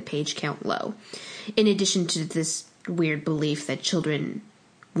keep the page count low. In addition to this weird belief that children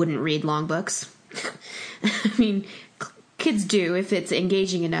wouldn't read long books. I mean, kids do. If it's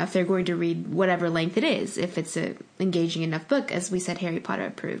engaging enough, they're going to read whatever length it is. If it's a engaging enough book, as we said, Harry Potter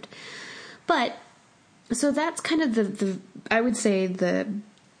approved. But so that's kind of the I would say the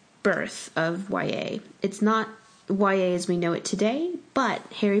birth of YA. It's not YA as we know it today, but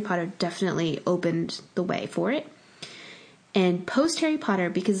Harry Potter definitely opened the way for it. And post Harry Potter,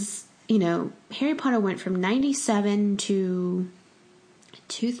 because, Harry Potter went from 97 to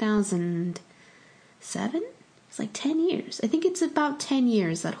 2007? It's like 10 years. I think it's about 10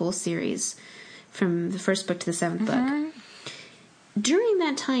 years, that whole series, from the first book to the seventh book. During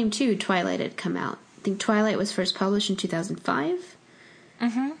that time, too, Twilight had come out. I think Twilight was first published in 2005.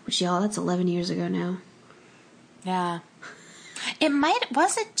 Mm-hmm. Which, y'all, that's 11 years ago now. Yeah.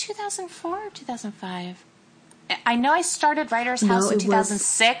 Was it 2004 or 2005? I know I started Writer's House in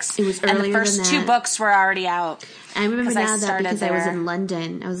 2006. It was earlier and the first two books were already out. I remember now that because I was in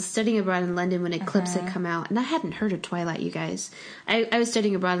London. I was studying abroad in London when Eclipse had come out. And I hadn't heard of Twilight, you guys. I was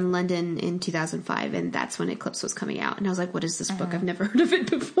studying abroad in London in 2005, and that's when Eclipse was coming out. And I was like, what is this book? I've never heard of it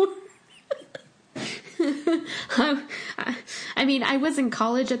before. I mean, I was in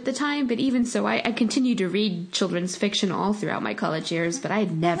college at the time, but even so, I continued to read children's fiction all throughout my college years, but I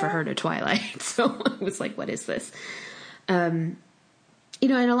had never heard of Twilight, so I was like, what is this? And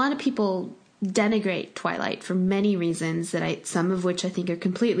a lot of people denigrate Twilight for many reasons some of which I think are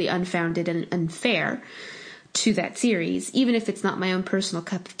completely unfounded and unfair to that series. Even if it's not my own personal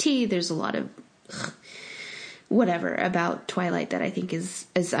cup of tea, there's a lot of whatever about Twilight that I think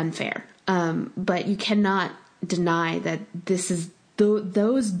is unfair. But you cannot deny that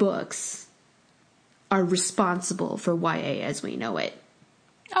those books are responsible for YA as we know it.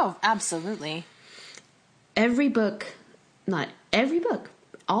 Oh, absolutely. Not every book,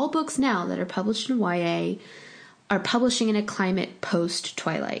 all books now that are published in YA are publishing in a climate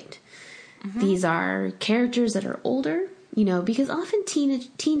post-Twilight. Mm-hmm. These are characters that are older, because often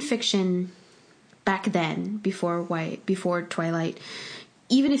teen fiction back then, before Twilight,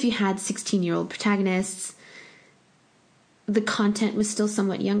 even if you had 16-year-old protagonists, the content was still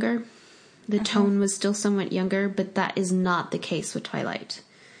somewhat younger. The tone was still somewhat younger, but that is not the case with Twilight.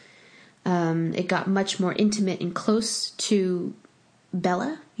 It got much more intimate and close to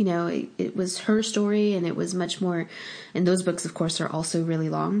Bella, it was her story, and it was much more, and those books, of course, are also really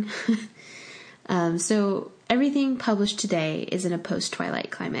long. So everything published today is in a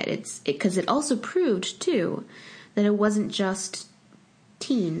post-Twilight climate. Because it also proved, too, that it wasn't just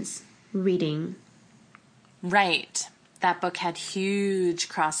teens reading. Right. That book had huge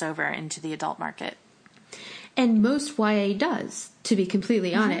crossover into the adult market. And most YA does, to be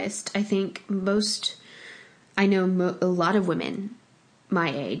completely honest. I think I know a lot of women my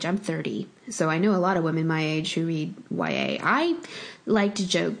age. I'm 30, so I know a lot of women my age who read YA. I like to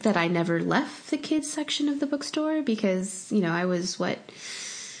joke that I never left the kids section of the bookstore because, I was,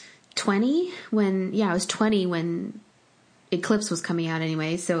 20 I was 20 when Eclipse was coming out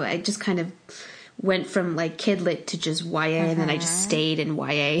anyway, so I just kind of went from kid lit to just YA, and then I just stayed in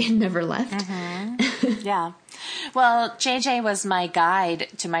YA and never left. Yeah. Well, JJ was my guide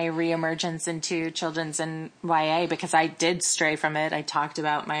to my reemergence into children's and YA because I did stray from it. I talked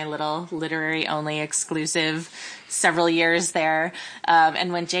about my little literary only exclusive several years there.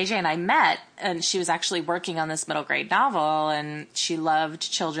 And when JJ and I met, and she was actually working on this middle grade novel, and she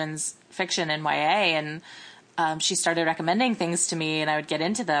loved children's fiction and YA, and she started recommending things to me, and I would get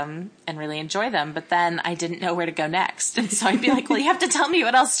into them and really enjoy them. But then I didn't know where to go next. And so I'd be like, well, you have to tell me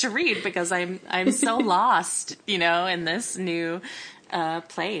what else to read because I'm so lost, in this new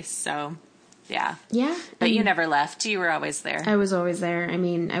place. So, yeah. Yeah. But you never left. You were always there. I was always there. I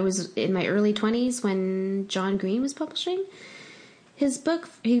mean, I was in my early 20s when John Green was publishing his book.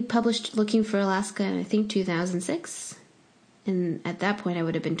 He published Looking for Alaska in, I think, 2006. And at that point, I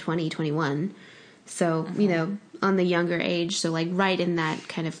would have been 20, 21. So, on the younger age, so right in that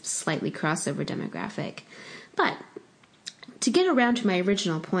kind of slightly crossover demographic. But to get around to my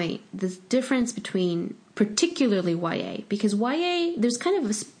original point, the difference between particularly YA, because YA, there's kind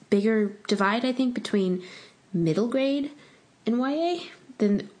of a bigger divide, I think, between middle grade and YA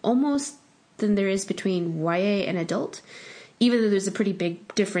than there is between YA and adult, even though there's a pretty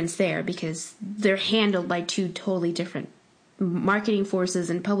big difference there because they're handled by two totally different marketing forces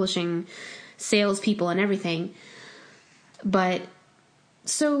and publishing salespeople and everything. But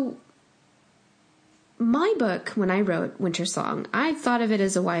so my book, when I wrote Winter Song, I thought of it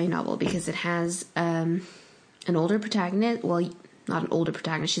as a YA novel because it has an older protagonist. Well, not an older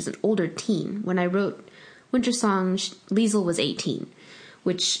protagonist. She's an older teen. When I wrote Winter Song, Liesl was 18,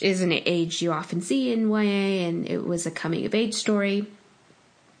 which is an age you often see in YA, and it was a coming of age story.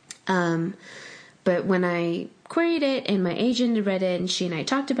 But when I queried it and my agent read it and she and I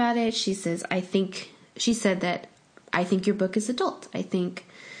talked about it, she said that I think your book is adult. I think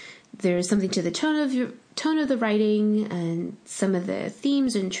there's something to the tone of the writing, and some of the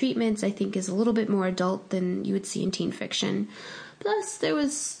themes and treatments I think is a little bit more adult than you would see in teen fiction. Plus there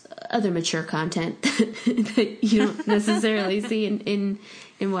was other mature content that you don't necessarily see in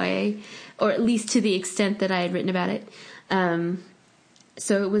YA, or at least to the extent that I had written about it.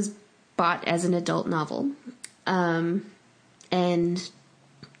 So it was bought as an adult novel. And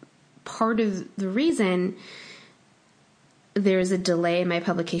part of the reason there's a delay in my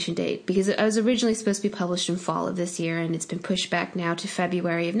publication date, because I was originally supposed to be published in fall of this year, and it's been pushed back now to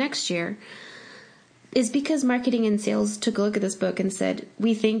February of next year, is because marketing and sales took a look at this book and said,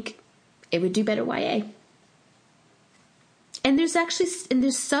 we think it would do better YA. And there's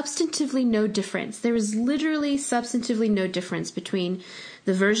substantively no difference. There is literally substantively no difference between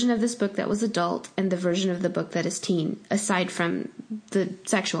the version of this book that was adult and the version of the book that is teen, aside from the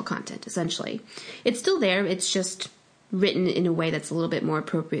sexual content, essentially. It's still there. It's just written in a way that's a little bit more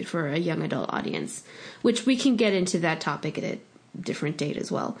appropriate for a young adult audience, which we can get into that topic at a different date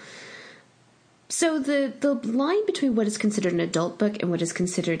as well. So the line between what is considered an adult book and what is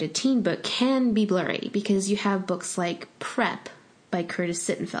considered a teen book can be blurry, because you have books like Prep by Curtis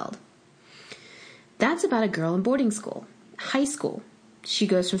Sittenfeld. That's about a girl in boarding school, high school. She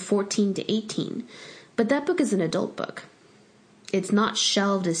goes from 14 to 18. But that book is an adult book. It's not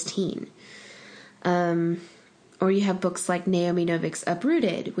shelved as teen. Or you have books like Naomi Novik's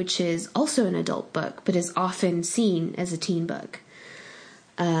Uprooted, which is also an adult book, but is often seen as a teen book.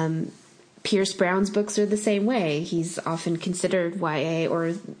 Pierce Brown's books are the same way. He's often considered YA,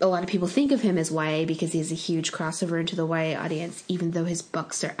 or a lot of people think of him as YA because he has a huge crossover into the YA audience, even though his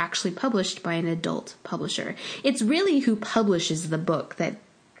books are actually published by an adult publisher. It's really who publishes the book that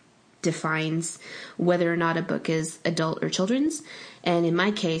defines whether or not a book is adult or children's. And in my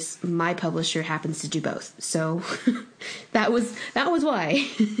case, my publisher happens to do both. So that was why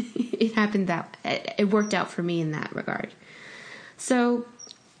it happened it worked out for me in that regard. So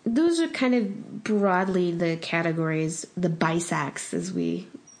those are kind of broadly the categories, the BISACs, as we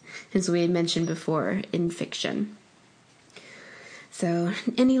had mentioned before, in fiction. So,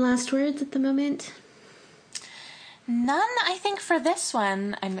 any last words at the moment? None, I think, for this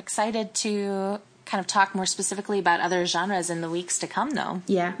one. I'm excited to kind of talk more specifically about other genres in the weeks to come, though.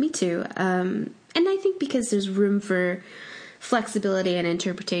 Yeah, me too. And I think because there's room for flexibility and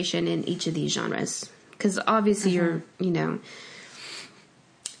interpretation in each of these genres. Because obviously you're,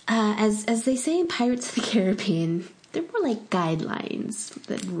 as they say in Pirates of the Caribbean, they're more like guidelines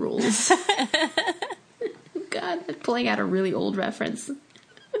than rules. God, I'm pulling out a really old reference.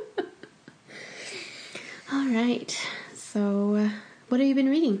 All right. So, what have you been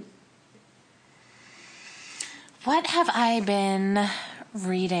reading? What have I been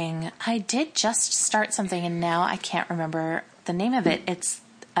reading? I did just start something, and now I can't remember the name of it. It's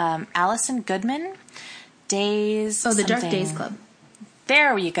Alison Goodman, Days. Oh, the Dark Days Club.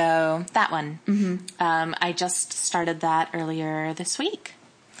 There you go. That one. Mm-hmm. I just started that earlier this week.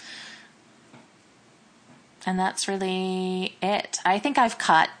 And that's really it. I think I've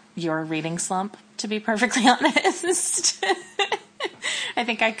caught your reading slump, to be perfectly honest. I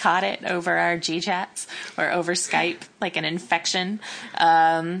think I caught it over our G-chats or over Skype, like an infection.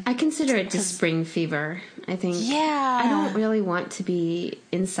 I consider it just spring fever. I think. Yeah. I don't really want to be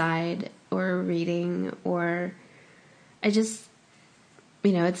inside or reading, or I just,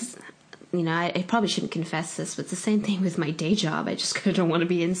 it's, I probably shouldn't confess this, but it's the same thing with my day job. I just kind of don't want to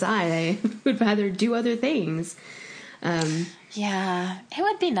be inside. I would rather do other things. Yeah, it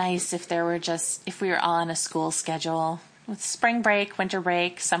would be nice if we were all on a school schedule with spring break, winter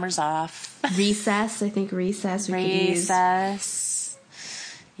break, summer's off. Recess, I think recess. Recess.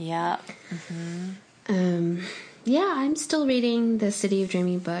 Yeah. Mm-hmm. Yeah, I'm still reading the City of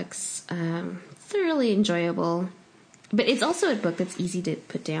Dreaming books. Thoroughly enjoyable. But it's also a book that's easy to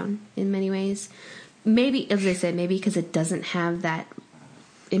put down in many ways. Maybe, as I said, because it doesn't have that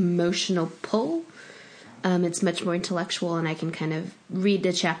emotional pull. It's much more intellectual, and I can kind of read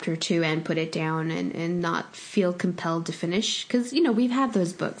a chapter or two and put it down and not feel compelled to finish. Because, we've had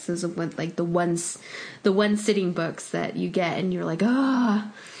those books. Those are like the one sitting books that you get, and you're like, I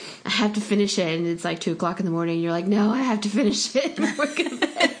have to finish it. And it's like 2:00 in the morning, and you're like, no, I have to finish it before I go to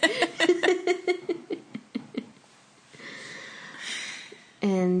bed.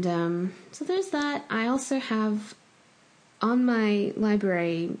 And so there's that. I also have on my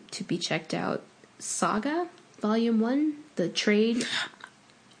library to be checked out Saga, Volume 1, the trade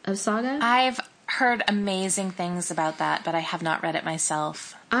of Saga. I've heard amazing things about that, but I have not read it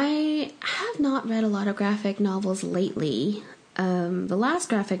myself. I have not read a lot of graphic novels lately. The last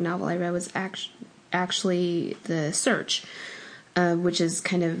graphic novel I read was actually The Search, which is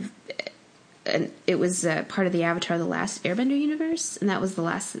kind of... it was part of the Avatar The Last Airbender universe, and that was the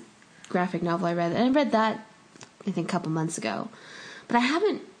last graphic novel I read. And I read that, I think, a couple months ago. But I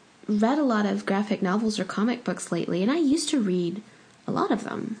haven't read a lot of graphic novels or comic books lately, and I used to read a lot of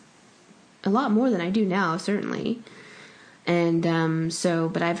them. A lot more than I do now, certainly. And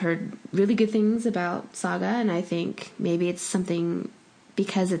but I've heard really good things about Saga, and I think maybe it's something,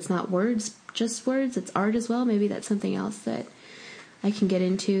 because it's not just words, it's art as well. Maybe that's something else that I can get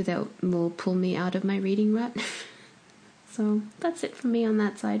into that will pull me out of my reading rut. So that's it for me on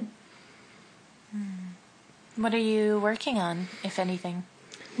that side. What are you working on, if anything?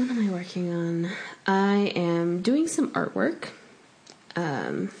 What am I working on? I am doing some artwork.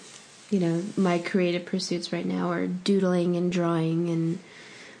 My creative pursuits right now are doodling and drawing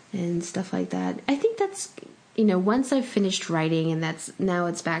and stuff like that. I think that's, once I've finished writing, and now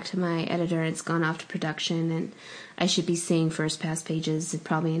it's back to my editor, and it's gone off to production, and I should be seeing first pass pages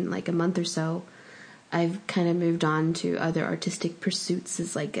probably in like a month or so. I've kind of moved on to other artistic pursuits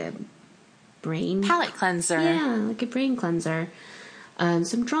as like a brain palette cleanser. Yeah, like a brain cleanser. So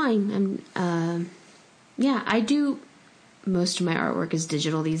I'm drawing. I do. Most of my artwork is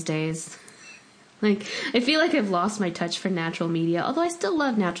digital these days. Like, I feel like I've lost my touch for natural media, although I still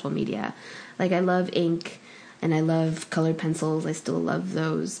love natural media. Like, I love ink and I love colored pencils. I still love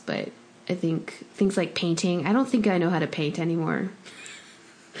those, but I think things like painting, I don't think I know how to paint anymore.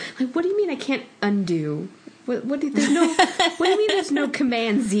 Like, what do you mean I can't undo? What do you mean there's no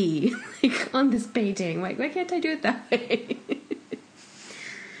Command Z like on this painting? Like, why can't I do it that way?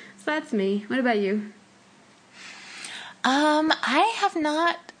 So that's me. What about you? I have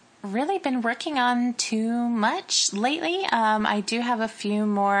not really been working on too much lately. I do have a few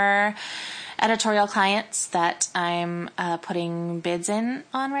more editorial clients that I'm putting bids in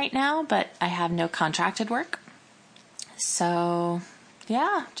on right now, but I have no contracted work. So,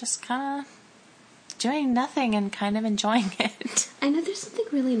 yeah, just kind of doing nothing and kind of enjoying it. I know there's something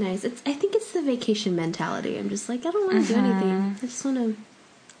really nice. I think it's the vacation mentality. I'm just like, I don't want to do anything. I just want to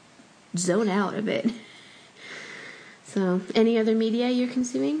zone out a bit. So, any other media you're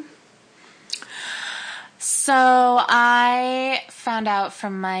consuming? So I found out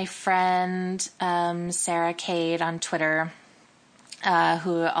from my friend Sarah Cade on Twitter,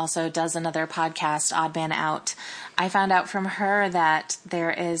 who also does another podcast, Odd Man Out. I found out from her that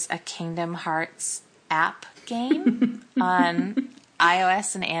there is a Kingdom Hearts app game on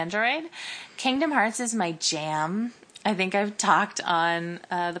iOS and Android. Kingdom Hearts is my jam. I think I've talked on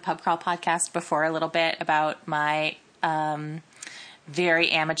the Pub Crawl podcast before a little bit about my very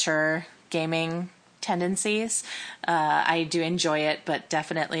amateur gaming tendencies. I do enjoy it, but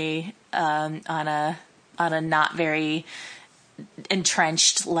definitely on a not very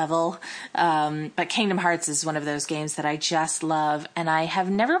entrenched level. But Kingdom Hearts is one of those games that I just love, and I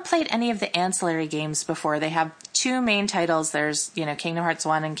have never played any of the ancillary games before. They have two main titles. There's, Kingdom Hearts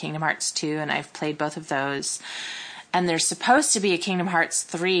 1 and Kingdom Hearts 2, and I've played both of those. And there's supposed to be a Kingdom Hearts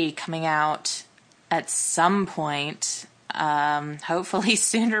 3 coming out at some point, hopefully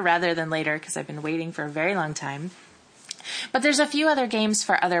sooner rather than later, because I've been waiting for a very long time. But there's a few other games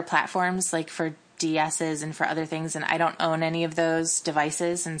for other platforms, like for DSs and for other things, and I don't own any of those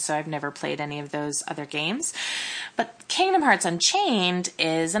devices, and so I've never played any of those other games. But Kingdom Hearts Unchained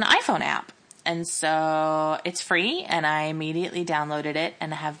is an iPhone app, and so it's free, and I immediately downloaded it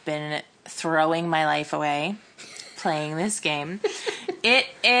and have been throwing my life away playing this game. It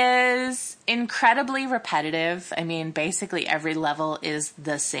is incredibly repetitive. I mean, basically every level is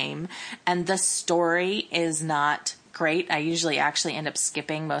the same, and the story is not great. I usually actually end up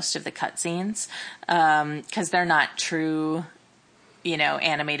skipping most of the cutscenes because they're not true,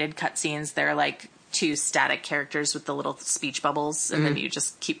 animated cutscenes. They're like two static characters with the little speech bubbles, and then you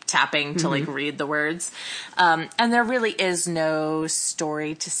just keep tapping to read the words. And there really is no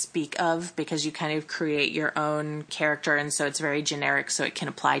story to speak of because you kind of create your own character, and so it's very generic, so it can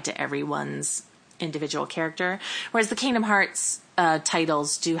apply to everyone's individual character. Whereas the Kingdom Hearts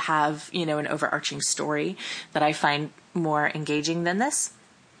titles do have, an overarching story that I find more engaging than this.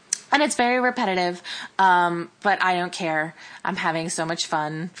 And it's very repetitive, but I don't care. I'm having so much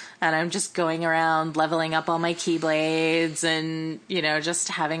fun, and I'm just going around leveling up all my Keyblades and, just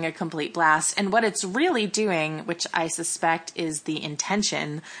having a complete blast. And what it's really doing, which I suspect is the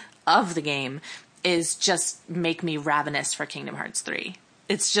intention of the game, is just make me ravenous for Kingdom Hearts 3.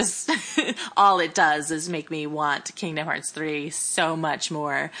 It's just, all it does is make me want Kingdom Hearts 3 so much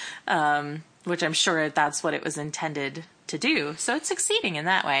more, which I'm sure that's what it was intended to do. So it's succeeding in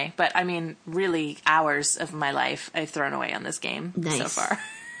that way. But I mean, really, hours of my life I've thrown away on this game so far.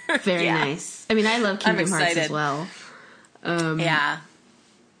 Very nice. I mean, I love Kingdom Hearts as well. Yeah.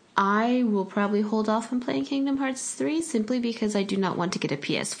 I will probably hold off on playing Kingdom Hearts 3 simply because I do not want to get a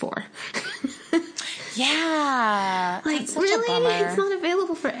PS4. Yeah. Like, really? It's not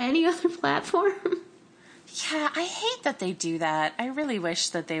available for any other platform? Yeah, I hate that they do that. I really wish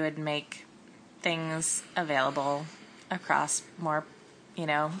that they would make things available across more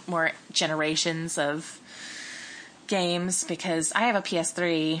generations of games, because I have a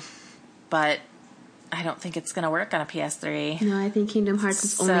PS3, but I don't think it's going to work on a PS3. No, I think Kingdom Hearts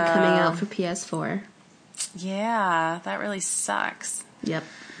is only coming out for PS4. Yeah, that really sucks. Yep.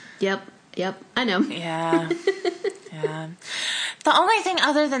 I know. Yeah. Yeah. The only thing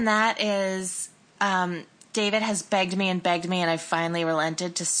other than that is David has begged me, and I finally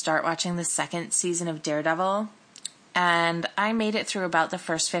relented to start watching the second season of Daredevil. And I made it through about the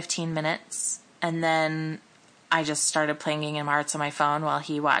first 15 minutes, and then I just started playing Kingdom Hearts on my phone while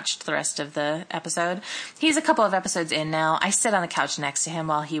he watched the rest of the episode. He's a couple of episodes in now. I sit on the couch next to him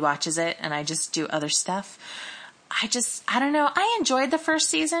while he watches it, and I just do other stuff. I don't know. I enjoyed the first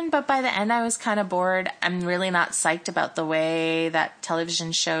season, but by the end I was kind of bored. I'm really not psyched about the way that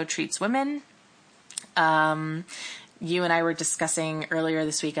television show treats women. You and I were discussing earlier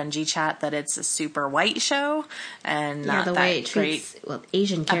this week on GChat that it's a super white show and not the that way it treats, great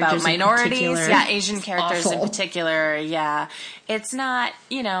Asian characters about minorities. In yeah, Asian characters awful. in particular. Yeah, it's not,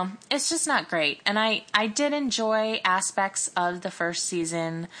 it's just not great. And I did enjoy aspects of the first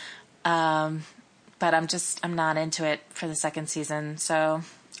season, but I'm not into it for the second season. So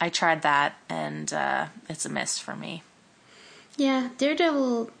I tried that, and it's a miss for me. Yeah,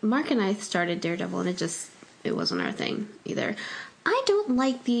 Daredevil. Mark and I started Daredevil, and it wasn't our thing either. I don't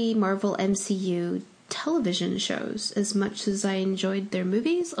like the Marvel MCU television shows as much as I enjoyed their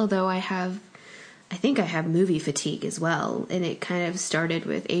movies, although I think I have movie fatigue as well, and it kind of started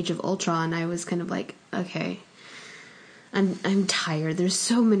with Age of Ultron. I was kind of like, okay, I'm tired. There's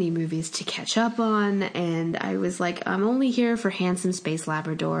so many movies to catch up on, and I was like, I'm only here for handsome Space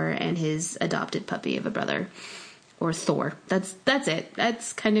Labrador and his adopted puppy of a brother. or Thor. That's it.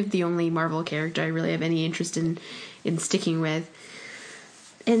 That's kind of the only Marvel character I really have any interest in sticking with.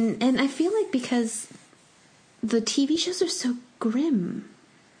 And I feel like because the TV shows are so grim,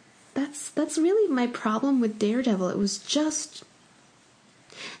 that's really my problem with Daredevil. It was just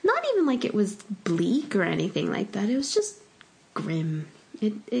not even like it was bleak or anything like that. It was just grim.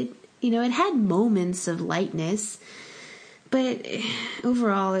 It it had moments of lightness, but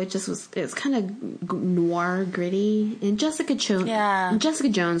overall it was kind of noir, gritty. And Jessica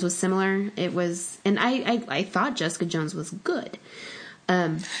Jones was similar. It was, and I thought Jessica Jones was good.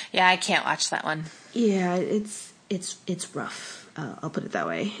 I can't watch that one. Yeah, it's rough. I'll put it that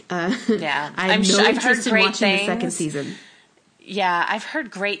way. Yeah, I've heard great things. The second season. Yeah, I've heard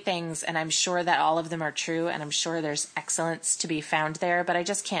great things, and I'm sure that all of them are true, and I'm sure there's excellence to be found there, but I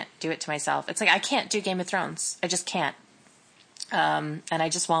just can't do it to myself. It's like I can't do Game of Thrones. I just can't. And I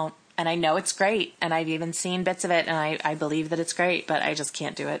just won't. And I know it's great, and I've even seen bits of it, and I believe that it's great, but I just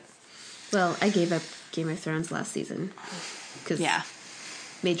can't do it. Well, I gave up Game of Thrones last season. Because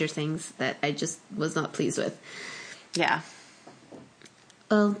major things that I just was not pleased with. Yeah.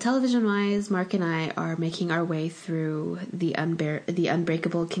 Well, television-wise, Mark and I are making our way through the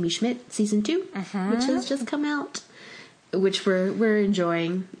Unbreakable Kimmy Schmidt season 2, which has just come out, which we're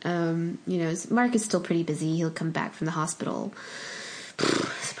enjoying. Mark is still pretty busy. He'll come back from the hospital.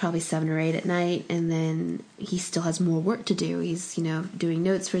 It's probably 7 or 8 at night, and then he still has more work to do. He's doing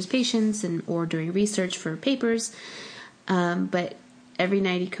notes for his patients or doing research for papers. But every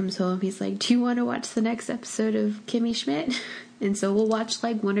night he comes home, he's like, "Do you want to watch the next episode of Kimmy Schmidt?" And so we'll watch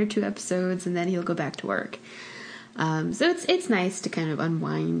like 1 or 2 episodes, and then he'll go back to work. So it's nice to kind of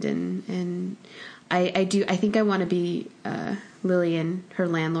unwind, and I think I want to be Lillian, her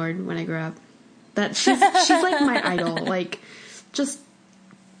landlord, when I grow up. That she's like my idol, like just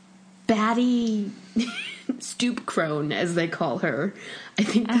batty stoop crone, as they call her. I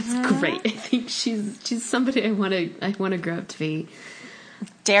think that's great. I think she's somebody I want to grow up to be.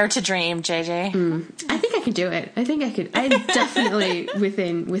 Dare to dream, JJ. I think I could do it. I think I could. I'm definitely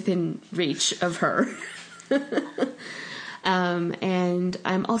within reach of her. And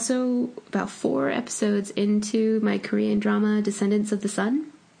I'm also about 4 episodes into my Korean drama Descendants of the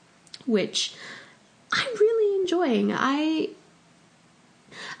Sun, which I'm really enjoying. I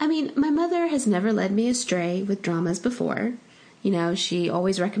mean, my mother has never led me astray with dramas before. She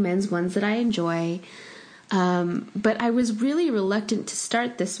always recommends ones that I enjoy. But I was really reluctant to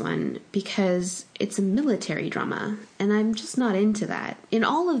start this one because it's a military drama, and I'm just not into that. In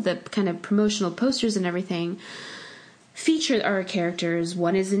all of the kind of promotional posters and everything, featured our characters.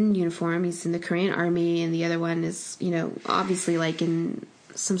 One is in uniform, he's in the Korean army, and the other one is, obviously like in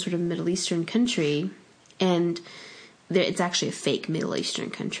some sort of Middle Eastern country, and it's actually a fake Middle Eastern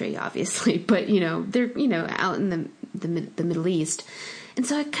country, obviously, but, they're, out in the Middle East. And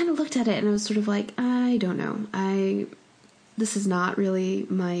so I kind of looked at it and I was sort of like, I don't know. This is not really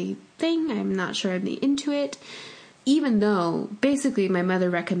my thing. I'm not sure I'd be into it. Even though, basically, my mother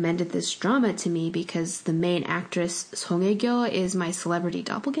recommended this drama to me because the main actress, Song Hye-kyo, is my celebrity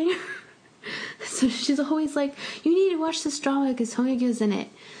doppelganger. So she's always like, you need to watch this drama because Song Hye-kyo's in it.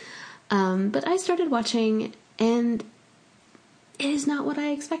 But I started watching, and it is not what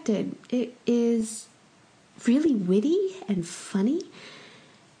I expected. It is really witty and funny.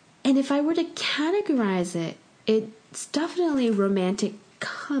 And if I were to categorize it, it's definitely romantic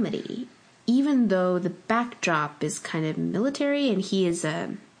comedy, even though the backdrop is kind of military, and he's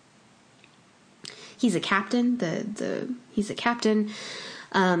a captain. He's a captain,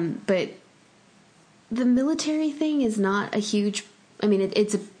 but the military thing is not a huge. I mean,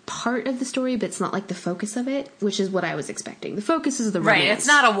 it's a part of the story, but it's not like the focus of it, which is what I was expecting. The focus is the romance. Right, it's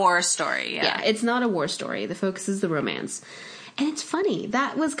not a war story. Yeah, it's not a war story. The focus is the romance. And it's funny.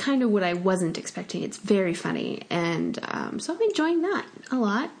 That was kind of what I wasn't expecting. It's very funny. And so I'm enjoying that a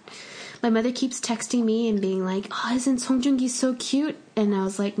lot. My mother keeps texting me and being like, "Oh, isn't Song Joong-ki so cute?" And I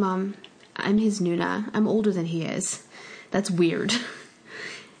was like, "Mom, I'm his Nuna. I'm older than he is. That's weird."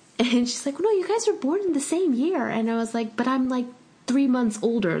 And she's like, "Well, no, you guys were born in the same year." And I was like, "But I'm like 3 months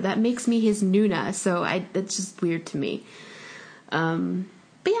older. That makes me his Nuna. So that's just weird to me." But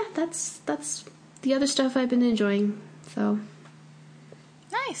yeah, that's the other stuff I've been enjoying. So...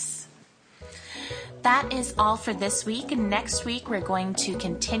 Nice. That is all for this week. Next week, we're going to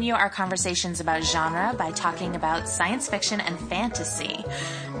continue our conversations about genre by talking about science fiction and fantasy.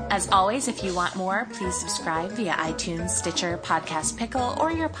 As always, if you want more, please subscribe via iTunes, Stitcher, Podcast Pickle,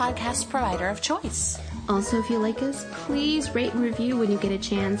 or your podcast provider of choice. Also, if you like us, please rate and review when you get a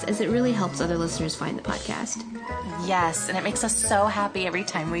chance, as it really helps other listeners find the podcast. Yes, and it makes us so happy every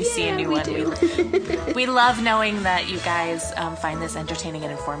time we see a new we one. do. We love knowing that you guys find this entertaining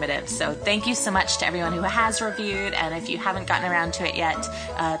and informative. So thank you so much to everyone who has reviewed. And if you haven't gotten around to it yet,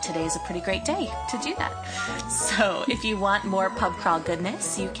 today's a pretty great day to do that. So if you want more Pub Crawl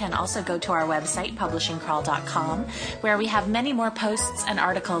goodness, you can also go to our website, publishingcrawl.com, where we have many more posts and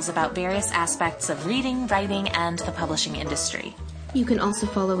articles about various aspects of reading, writing, and the publishing industry. You can also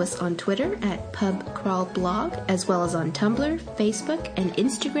follow us on Twitter at PubCrawlBlog, as well as on Tumblr, Facebook, and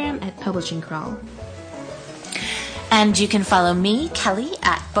Instagram at Publishing Crawl. And you can follow me, Kelly,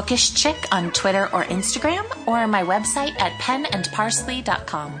 at Bookish Chick on Twitter or Instagram, or my website at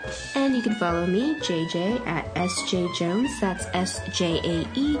penandparsley.com. And you can follow me, JJ, at SJJones, that's SJAEJONES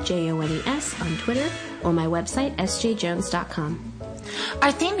on Twitter, or my website, sjjones.com.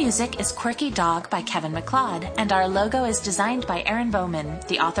 Our theme music is Quirky Dog by Kevin MacLeod, and our logo is designed by Aaron Bowman,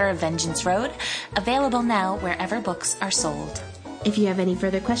 the author of Vengeance Road, available now wherever books are sold. If you have any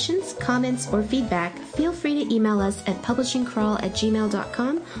further questions, comments, or feedback, feel free to email us at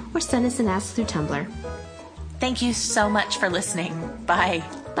publishingcrawl@gmail.com or send us an ask through Tumblr. Thank you so much for listening. Bye.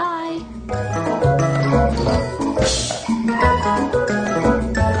 Bye.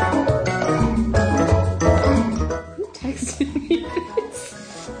 Who texted me this?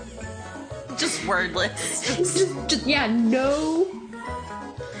 Just wordless. Just yeah, no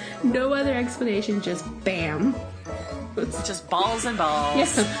other explanation, just bam. It's just balls and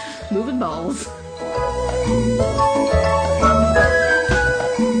balls. Yeah, moving balls.